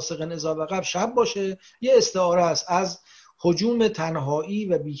مراد از غاسق اذا وقب شب باشه، یه استعاره است از هجوم تنهایی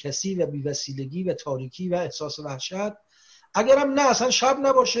و بیکسی و بی‌وسیلگی و تاریکی و احساس وحشت. اگرم نه اصلا شب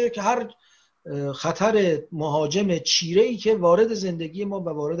نباشه، که هر خطر مهاجم چیره‌ای که وارد زندگی ما و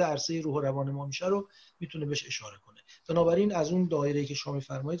وارد عرصه روح و روان ما میشه رو میتونه بهش اشاره کنه. بنابراین از اون دایره‌ای که شما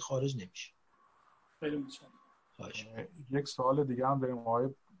میفرمایید خارج نمیشه. خیلی متشکرم. یک سوال دیگه هم داریم. آقای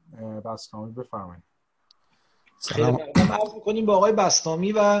بسطامی بفرمایید. سلام. عرض می‌کنیم با آقای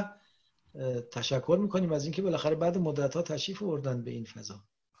بسطامی و تشکر میکنیم از اینکه بالاخره بعد مدت‌ها تشریف آوردن به این فضا.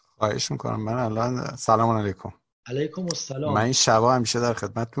 خواهش میکنم. من الان سلام علیکم. علیکم السلام. من این شبا همیشه در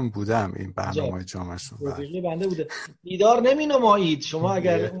خدمتتون بودم، این برنامه جامعه‌شون رفیقی بنده بوده. دیدار نمینمایید شما،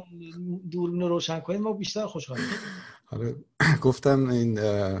 اگر دوربین رو روشن کنید ما بیشتر خوشحالیم. حالا گفتم این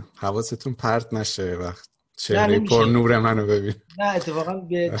حواستون پرت نشه وقت چهره پر نور منو ببین. نه اتفاقا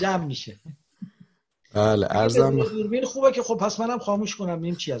به جمع میشه. بله عرضم دوربین خوبه که خب پس منم خاموش کنم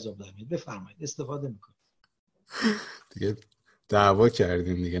ببینیم چی عذاب داره. بفرمایید استفاده میکنم. دیگه دعوا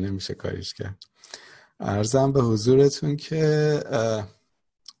کردیم دیگه نمیشه کاریش کرد. عرضم به حضورتون که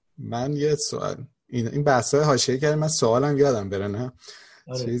من یه سوال، این بحث‌های حاشیه‌ای کردم، من سوالم یادم بره نه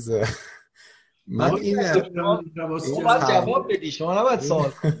چیز من باید جواب بدی، شما نباید سوال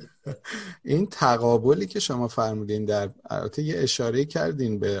کنید. این تقابلی که شما فرمودین در البته یه اشاره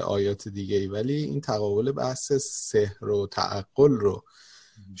کردین به آیات دیگه‌ای، ولی این تقابل بحث سحر و تعقل رو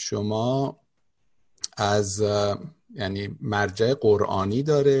شما از یعنی مرجع قرآنی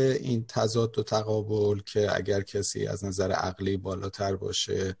داره این تضاد و تقابل که اگر کسی از نظر عقلی بالاتر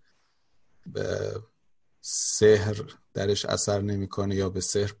باشه به سحر درش اثر نمیکنه یا به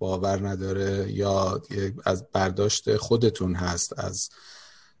سحر باور نداره، یا از برداشت خودتون هست از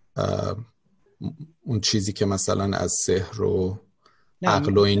اون چیزی که مثلا از سحر و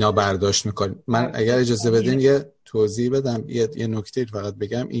عقل و اینا برداشت میکنید. من اگر اجازه بدین یه توضیح بدم، یه نکته فقط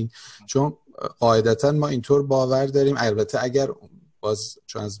بگم. این چون قاعدتا ما اینطور باور داریم، البته اگر باز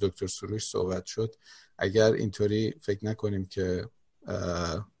چون از دکتر سروش صحبت شد، اگر اینطوری فکر نکنیم که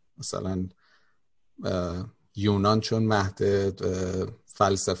مثلا یونان چون مهد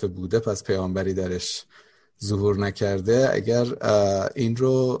فلسفه بوده پس پیامبری درش ظهور نکرده، اگر این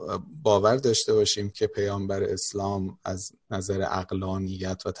رو باور داشته باشیم که پیامبر اسلام از نظر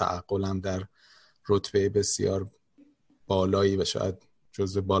عقلانیت و تعقل هم در رتبه بسیار بالایی و شاید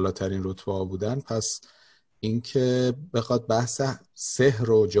جزو بالاترین رتبه ها بودن، پس این که بخواد بحث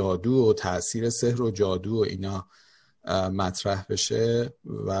سحر و جادو و تأثیر سحر و جادو و اینا مطرح بشه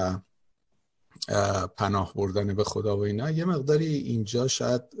و پناه بردن به خدا و اینا، یه مقداری اینجا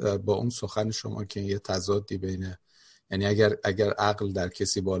شاید با اون سخن شما که یه تضادی بینه، یعنی اگر عقل در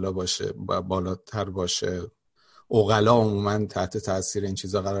کسی بالا باشه، بالاتر باشه، عقلا عموما تحت تاثیر این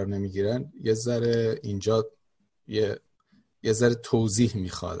چیزا قرار نمیگیرن، یه ذره اینجا یه ذره توضیح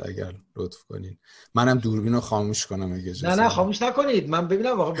میخواد اگر لطف کنین. منم دوربینو خاموش کنم اگه اجازه. نه خاموش نکنید، من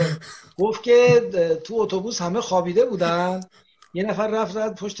ببینم. واقعا گفت که تو اتوبوس همه خوابیده بودن، یه نفر رفت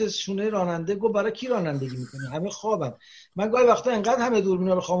پشت شونه راننده گفت برای کی رانندگی میکنی؟ همه خوابن. من گاهی وقتا انقدر همه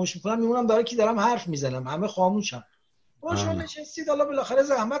دوربینا رو خاموش میکنم میمونم برای کی دارم حرف میزنم، همه خاموشن. شما نشستید، حالا بالاخره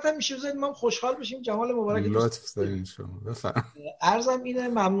زحمت هم میشه بزنید ما خوشحال بشیم. جمال مبارک لطف دارین شما، بفرمایید. عرضم اینه،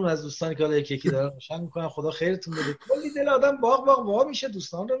 ممنون از دوستانی که حالا یکی دارن روشن میکنن. خدا خیرتون بده. کلی دل آدم باغ میشه،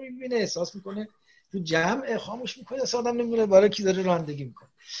 دوستان رو میبینه، احساس میکنه تو جمع خاموش میکنه، اصلا آدم نمیدونه برای کی داره رانندگی میکنه.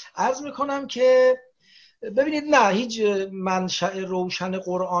 عرض میکنم که ببینید، نه هیچ منشأ روشن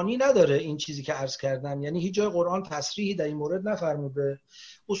قرآنی نداره این چیزی که عرض کردم، یعنی هیچ جای قرآن تصریحی در این مورد نفرموده.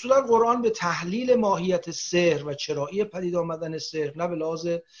 اصولا قرآن به تحلیل ماهیت سحر و چرایی پدید آمدن سحر نه به لحاظ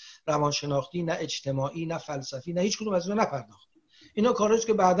روانشناختی، نه اجتماعی، نه فلسفی، نه هیچ کدوم از اینا نپرداخت. اینا کاراست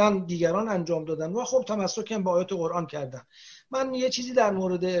که بعداً دیگران انجام دادن و خب تمسک هم به آیات قرآن کردن. من یه چیزی در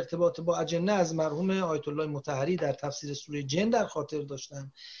مورد ارتباط با اجنه از مرحوم آیت الله مطهری در تفسیر سوره جن در خاطر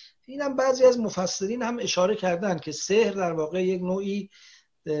داشتم. اینم بعضی از مفسرین هم اشاره کردن که سحر در واقع یک نوعی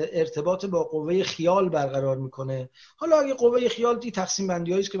ارتباط با قوه خیال برقرار میکنه. حالا اگه قوه خیال دی تقسیم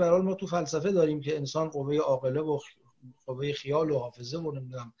بندی هایی است که به هر حال ما تو فلسفه داریم که انسان قوه عاقله و قوه خیال و حافظه و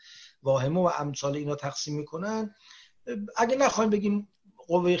نمیدونم واهمه و امثال اینا تقسیم میکنن، اگه نخوایم بگیم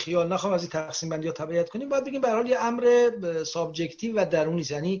قوه خیال، نخوایم از این تقسیم بندی ها تبعیت کنیم، باید بگیم به هر حال یه امر سابجکتیو و درونی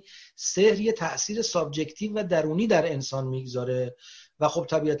است. یعنی سحر یه تاثیر سابجکتیو و درونی در انسان میگذاره و خب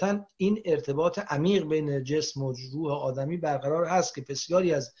طبیعتاً این ارتباط عمیق بین جسم و روح آدمی برقرار هست که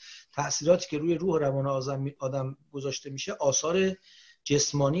بسیاری از تأثیراتی که روی روح روان آدم گذاشته میشه آثار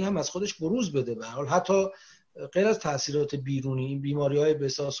جسمانی هم از خودش بروز بده. به هر حال حتی غیر از تأثیرات بیرونی، این بیماری‌های به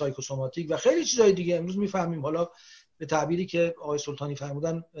اصطلاح سایکوسوماتیک و خیلی چیزای دیگه امروز میفهمیم، حالا به تعبیری که آقای سلطانی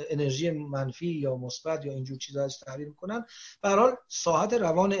فرمودن انرژی منفی یا مثبت یا اینجور چیزا از تعبیر میکنن، به هر حال ساحت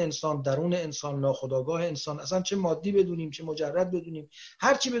روان انسان، درون انسان، ناخودآگاه انسان، اصلا چه مادی بدونیم چه مجرد بدونیم،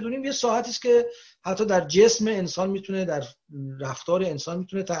 هر چی بدونیم، یه ساحتی است که حتی در جسم انسان میتونه، در رفتار انسان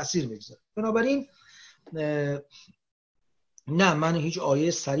میتونه تأثیر بگذاره. بنابراین نه، من هیچ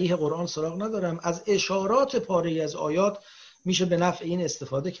آیه صریح قرآن سراغ ندارم. از اشارات پاره‌ای از آیات میشه به نفع این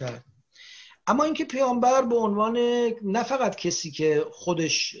استفاده کرد. اما اینکه پیامبر به عنوان نه فقط کسی که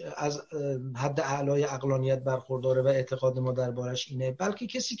خودش از حد اعلای عقلانیت برخورداره و اعتقاد ما دربارش اینه، بلکه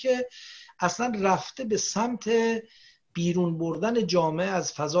کسی که اصلا رفته به سمت بیرون بردن جامعه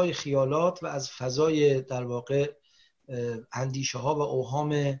از فضای خیالات و از فضای در واقع اندیشه ها و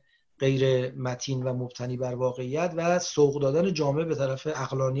اوهام غیر متین و مبتنی بر واقعیت و سوق دادن جامعه به طرف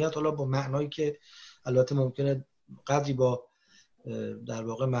عقلانیت، حالا با معنایی که البته ممکنه قدری با در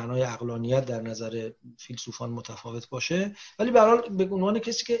واقع معنای عقلانیت در نظر فیلسوفان متفاوت باشه، ولی به هر حال به عنوان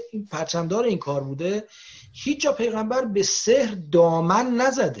کسی که این پرچمدار این کار بوده، هیچ جا پیغمبر به سحر دامن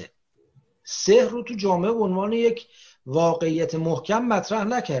نزده، سحر رو تو جامعه به عنوان یک واقعیت محکم مطرح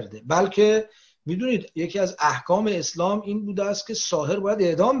نکرده، بلکه میدونید یکی از احکام اسلام این بوده است که ساحر باید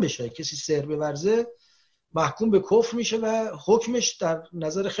اعدام بشه. کسی سحر بورزه محکوم به کفر میشه و حکمش در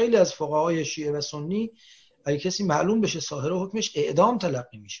نظر خیلی از فقهای شیعه و سنی، اگه کسی معلوم بشه ساحر، حکمش اعدام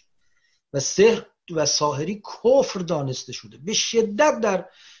تلقی میشه. و سحر و ساحری کفر دانسته شده، به شدت در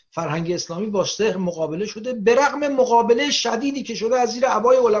فرهنگ اسلامی با سحر مقابله شده، به رغم مقابله شدیدی که شده از زیر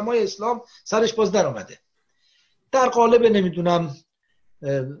عبای علمای اسلام سرش باز در آمده در قالب نمیدونم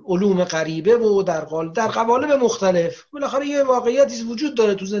علوم غریبه و در قوالب مختلف. بالاخره یه واقعیتی وجود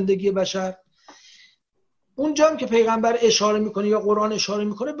داره تو زندگی بشر. اونجا هم که پیغمبر اشاره میکنه یا قرآن اشاره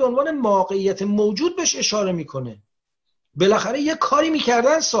میکنه به عنوان واقعیت موجود بهش اشاره میکنه. بالاخره یه کاری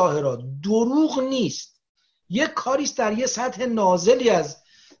میکردن ساحرات، دروغ نیست، یه کاری است در یه سطح نازلی از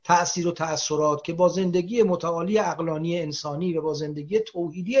تأثیر و تأثیرات که با زندگی متعالی عقلانی انسانی و با زندگی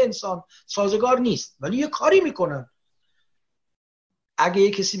توحیدی انسان سازگار نیست، ولی یه کاری میکنن. اگه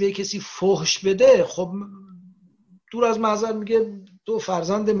یه کسی به کسی فحش بده، خب دور از معذر میگه تو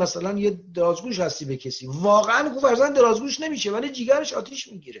فرزند مثلا یه درازگوش هستی به کسی، واقعا او فرزند درازگوش نمیشه ولی جیگرش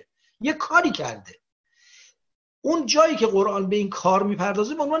آتیش میگیره، یه کاری کرده. اون جایی که قرآن به این کار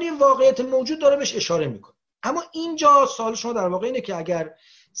میپردازه به عنوان یه واقعیت موجود داره بهش اشاره میکنه. اما اینجا سوال شما در واقع اینه که اگر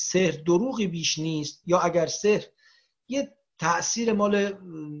سحر دروغی بیش نیست یا اگر سحر یه تأثیر مال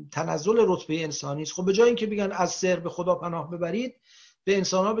تنزل رتبه انسانی است، خب به جای اینکه بگن از سحر به خدا پناه ببرید، به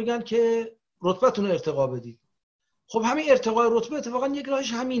انسان‌ها بگن که رتبتون رو ارتقا بدید. خب همین ارتقاء رتبه اتفاقا یک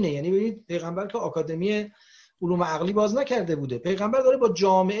راهش همینه. یعنی ببینید پیغمبر که آکادمی علوم عقلی باز نکرده بوده، پیغمبر داره با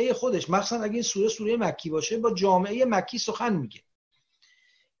جامعه خودش، مخصوصا اگه این سوره مکی باشه، با جامعه مکی سخن میگه.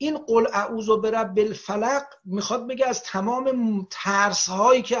 این قل اعوذ برب الفلق میخواد بگه از تمام ترس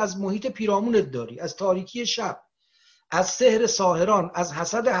هایی که از محیط پیرامونت داری، از تاریکی شب، از سحر ساحران، از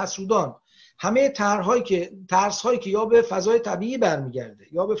حسد حسودان، همه ترس هایی که یا به فضای طبیعی برمیگرده،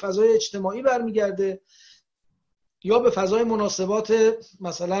 یا به فضای اجتماعی برمیگرده، یا به فضای مناسبات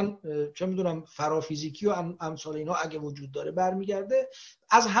مثلا چه میدونم فرافیزیکی و امثال اینا اگه وجود داره برمیگرده،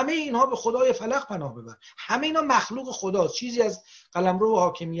 از همه اینها به خدای فلق پناه ببر. همه اینا مخلوق خداست، چیزی از قلمرو و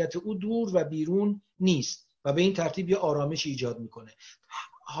حاکمیت او دور و بیرون نیست و به این ترتیب یه آرامش ایجاد میکنه.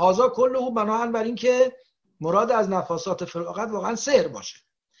 هازا کله بناهن بر این که مراد از نفاسات فلقت واقعا سحر باشه.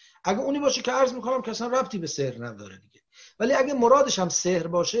 اگه اونی باشه که عرض میکنم که اصلا ربطی به سحر نداره دیگه، ولی اگه مرادش هم سحر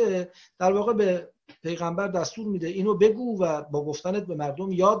باشه، در واقع به پیغمبر دستور میده اینو بگو و با گفتنت به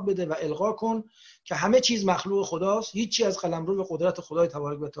مردم یاد بده و القا کن که همه چیز مخلوق خداست، هیچی از قلمرو قدرت خدای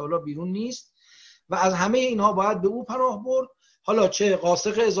تبارک و تعالی بیرون نیست و از همه اینها باید به او پناه برد. حالا چه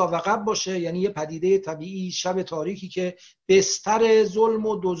قاصق اذا وقب باشه، یعنی یه پدیده طبیعی، شب تاریکی که بستر ظلم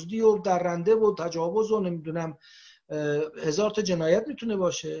و دزدی و درنده و تجاوز و نمیدونم هزار تا جنایت میتونه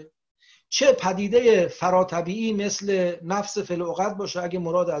باشه، چه پدیده فراطبیعی مثل نفس فلعقد باشه اگه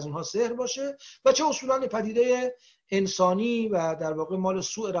مراد از اونها سحر باشه، و چه اصولاً پدیده انسانی و در واقع مال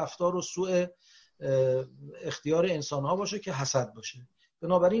سوء رفتار و سوء اختیار انسانها باشه که حسد باشه.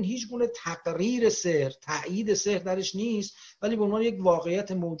 بنابراین هیچ گونه تقریر سحر، تأیید سحر درش نیست، ولی به عنوان یک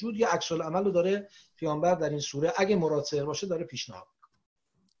واقعیت موجود یا عکس العمل رو داره پیامبر در این سوره اگه مراد سحر باشه داره پیشنهاد میکنه.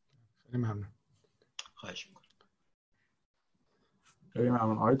 خیلی ممنون. خواهش میکنم. خیلی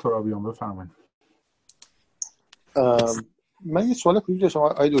ممنون. آقای ترابیان بفرمایید. من یه سوال کوچیک داشتم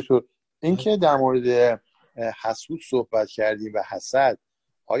آقای دکتر، این که در مورد حسود صحبت کردیم و حسد،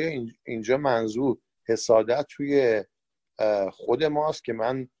 آیا اینجا منظور حسادت توی خود ماست که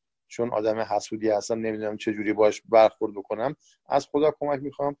من چون آدم حسودی هستم نمیدونم چه جوری باش برخورد بکنم، از خدا کمک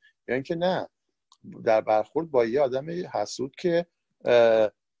میخوام، یا اینکه نه در برخورد با یه آدم حسود که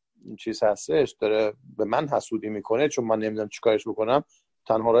چیز هستش داره به من حسودی میکنه چون من نمیدونم چیکارش بکنم،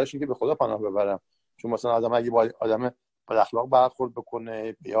 تنها راهش اینه که به خدا پناه ببرم. چون مثلا آدم اگه با آدم بد اخلاق برخورد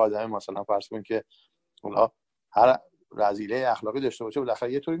بکنه، یا آدم مثلا فرض کن که اونا هر رذیله اخلاقی داشته باشه،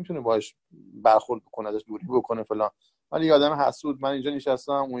 بالاخره یه طوری میتونه باش برخورد بکنه، ازش دوری بکنه فلان. ولی یه آدم حسود، من اینجا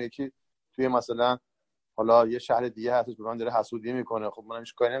نشستم اون یکی توی مثلا حالا یه شهر دیگه هستش به من داره حسودی میکنه، خب منم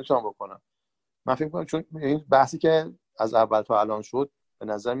هیچ کاری نمیتونم بکنم. من فکر می‌کنم چون این بحثی که از اول تا الان شد به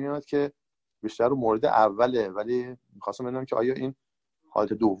نظر میاد که بیشتر رو مورد اوله، ولی می‌خواستم بدونم که آیا این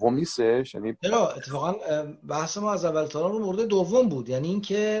حالت دوم نیستش؟ یعنی اتفاقا بحث ما از اول تا الان رو مورد دوم بود، یعنی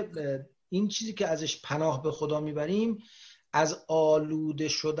اینکه این چیزی که ازش پناه به خدا میبریم از آلوده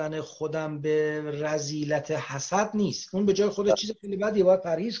شدن خودم به رذیلت حسد نیست، اون به جای خودش چیز خیلی بدیه، باید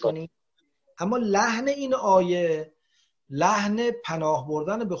پرهیز کنیم. اما لحن این آیه لحن پناه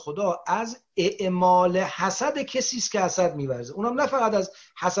بردن به خدا از اعمال حسد کسی است که حسد می‌ورزه، اونم نه فقط از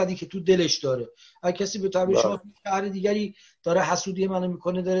حسدی که تو دلش داره. اگه کسی به تعبیر شما شهر دیگری داره حسودی منو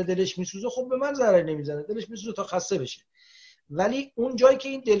میکنه، داره دلش میسوزه، خب به من ضرر نمیزنه، دلش میسوزه تا خسته بشه. ولی اون جایی که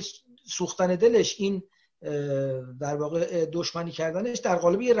این دل سوختن دلش، این در واقع دشمنی کردنش در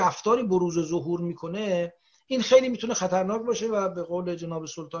قالب یه رفتاری بروز و ظهور میکنه، این خیلی میتونه خطرناک باشه و به قول جناب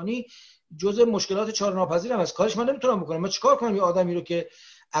سلطانی جزء مشکلات چاره‌ناپذیر هم است. کارش من نمیتونم بکنم، من چیکار کنم یه آدمی رو که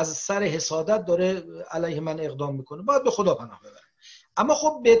از سر حسادت داره علیه من اقدام میکنه؟ باید به خدا پناه ببرم. اما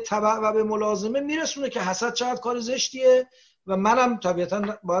خب به تبع و به ملازمه میرسونه که حسد چقدر کار زشتیه و منم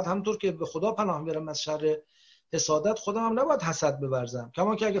طبیعتا باید همونطور که به خدا پناه میبرم از شر حسادت، خودم هم نباید حسد بورزم.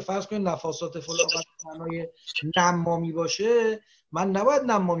 کما که اگه فرض کنید نفاسات فلان معنای نمامی باشه، من نباید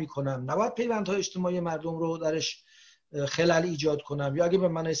نمامی کنم، نباید پیوندهای اجتماعی مردم رو درش خلل ایجاد کنم، یا اگه به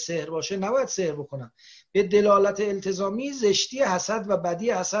من سحر باشه نباید سحر بکنم. به دلالت التزامی زشتی حسد و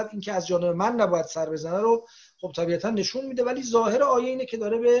بدی حسد، این که از جانب من نباید سر بزنه، رو خب طبیعتا نشون میده، ولی ظاهر آیه اینه که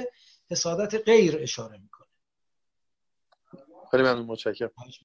داره به حسادت غیر اشاره میکنه. خیلی ممنون، متشکرم.